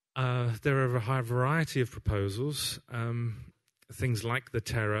 There are a variety of proposals, things like the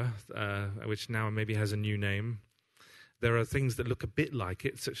Terra, which now maybe has a new name. There are things that look a bit like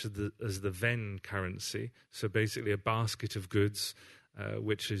it, such as the Venn currency, so basically a basket of goods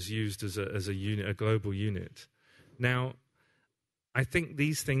which is used as a unit, a global unit. Now, I think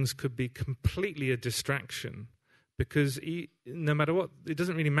these things could be completely a distraction because no matter what, it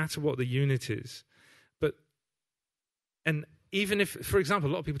doesn't really matter what the unit is. And even if, for example,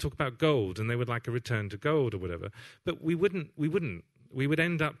 a lot of people talk about gold and they would like a return to gold or whatever, but we wouldn't. We would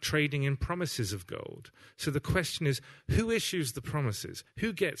end up trading in promises of gold. So the question is, who issues the promises?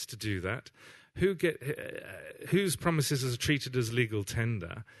 Who gets to do that? Whose promises are treated as legal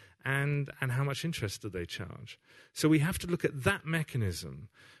tender? And how much interest do they charge? So we have to look at that mechanism,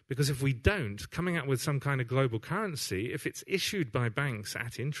 because if we don't, coming up with some kind of global currency, if it's issued by banks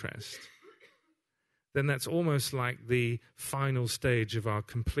at interest, then that's almost like the final stage of our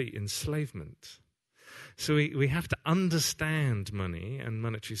complete enslavement. So we have to understand money and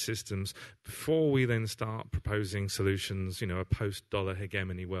monetary systems before we then start proposing solutions, a post-dollar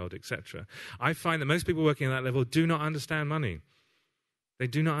hegemony world, etc. I find that most people working at that level do not understand money. They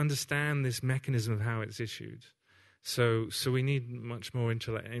do not understand this mechanism of how it's issued. So we need much more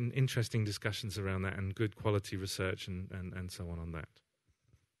interesting discussions around that and good quality research and so on that.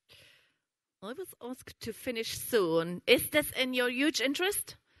 I was asked to finish soon. Is this in your huge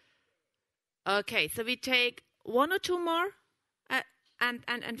interest? Okay, so we take one or two more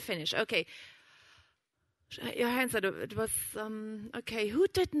and finish. Okay. Your hands are, it was, okay, who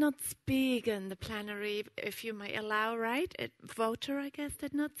did not speak in the plenary, if you may allow, right? A voter, I guess,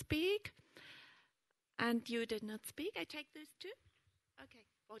 did not speak. And you did not speak. I take those two. Okay,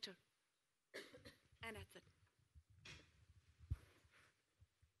 voter. And that's it.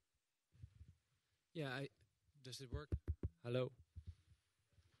 Yeah, does it work? Hello?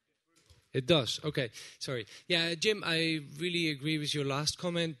 It does. Okay. Sorry. Yeah, Jim, I really agree with your last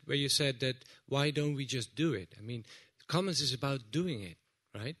comment where you said that why don't we just do it? I mean, Commons is about doing it,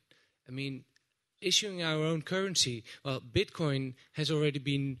 right? I mean, issuing our own currency. Well, Bitcoin has already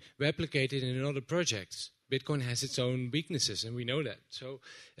been replicated in other projects. Bitcoin has its own weaknesses, and we know that. So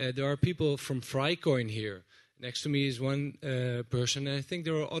there are people from Frycoin here. Next to me is one person, and I think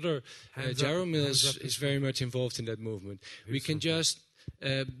there are other. Jaromil is very much involved in that movement. We can just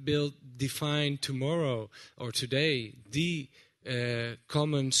define tomorrow or today the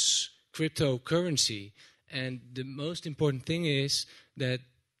Commons cryptocurrency, and the most important thing is that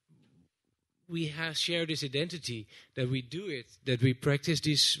we share this identity, that we do it, that we practice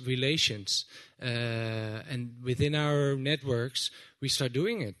these relations, and within our networks we start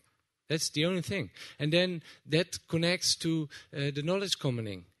doing it. That's the only thing. And then that connects to the knowledge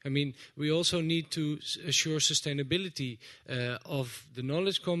commoning. I mean, we also need to assure sustainability of the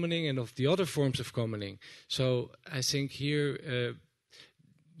knowledge commoning and of the other forms of commoning. So I think here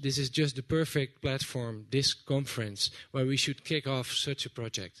this is just the perfect platform, this conference, where we should kick off such a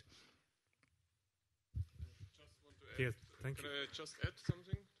project. Yes, thank you. Can I just add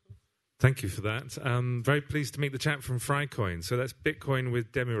something? Thank you for that. Very pleased to meet the chap from Frycoin. So that's Bitcoin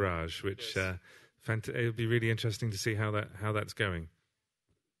with Demirage, which it'll be really interesting to see how that's going.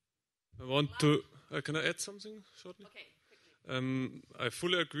 I want to. Can I add something shortly? Okay. I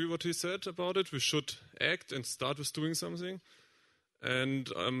fully agree what he said about it. We should act and start with doing something. And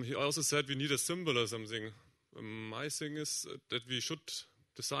he also said we need a symbol or something. My thing is that we should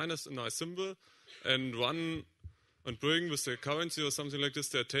design a nice symbol and bring with the currency or something like this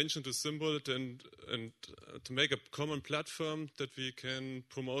the attention to symbol and to make a common platform that we can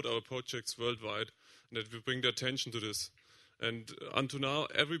promote our projects worldwide and that we bring the attention to this. And until now,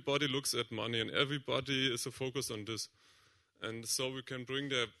 everybody looks at money and everybody is a focus on this. And so we can bring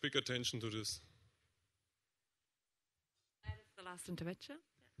their big attention to this. That is the last intervention.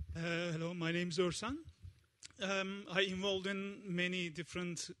 Hello, my name is Orsan. I'm involved in many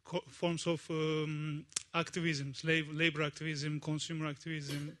different forms of activism, labor activism, consumer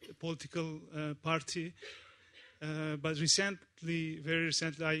activism, political party. But very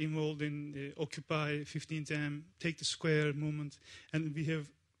recently, I involved in the Occupy 15th Take the Square movement, and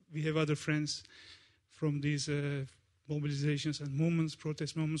we have other friends from these mobilizations and movements,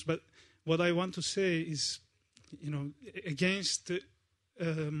 protest movements. But what I want to say is, against the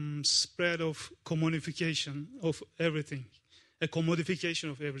spread of commodification of everything, a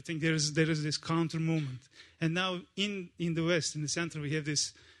commodification of everything. There is this counter movement, and now in the West, in the center, we have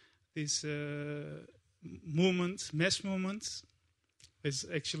this movement, mass movement, is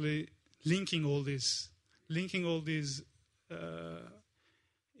actually linking all these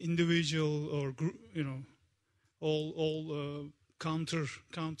individual or group, all counter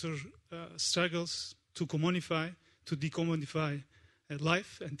struggles to commodify, to decommodify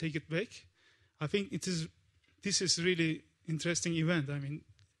life and take it back. I think this is really interesting event. I mean,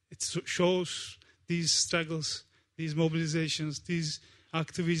 it shows these struggles, these mobilizations, these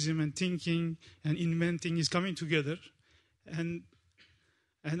activism and thinking and inventing is coming together, and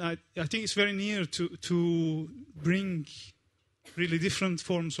I think it's very near to bring really different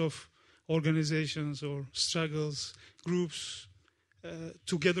forms of organizations or struggles, groups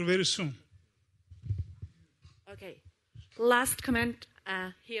together very soon. Okay. Last comment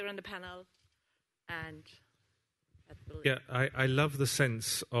here on the panel, and yeah, I love the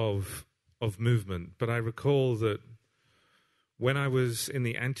sense of movement, but I recall that when I was in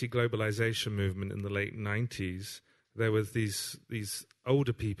the anti-globalization movement in the late 90s, there was these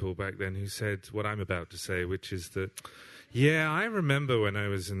older people back then who said what I'm about to say, which is that, yeah, I remember when I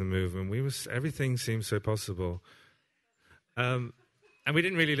was in the movement, everything seemed so possible, and we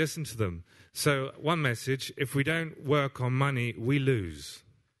didn't really listen to them. So one message, if we don't work on money, we lose.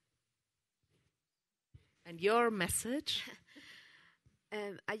 And your message?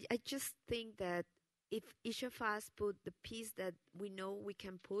 I just think that if each of us put the piece that we know we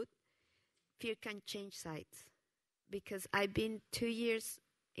can put, fear can change sides. Because I've been 2 years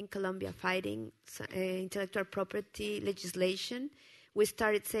in Colombia fighting intellectual property legislation. We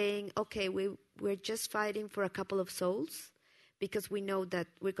started saying, okay, we're just fighting for a couple of souls, because we know that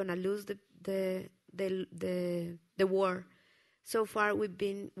we're going to lose the war. So far, we've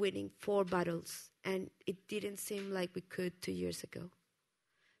been winning 4 battles, and it didn't seem like we could 2 years ago.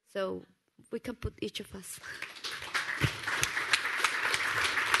 So we can put each of us.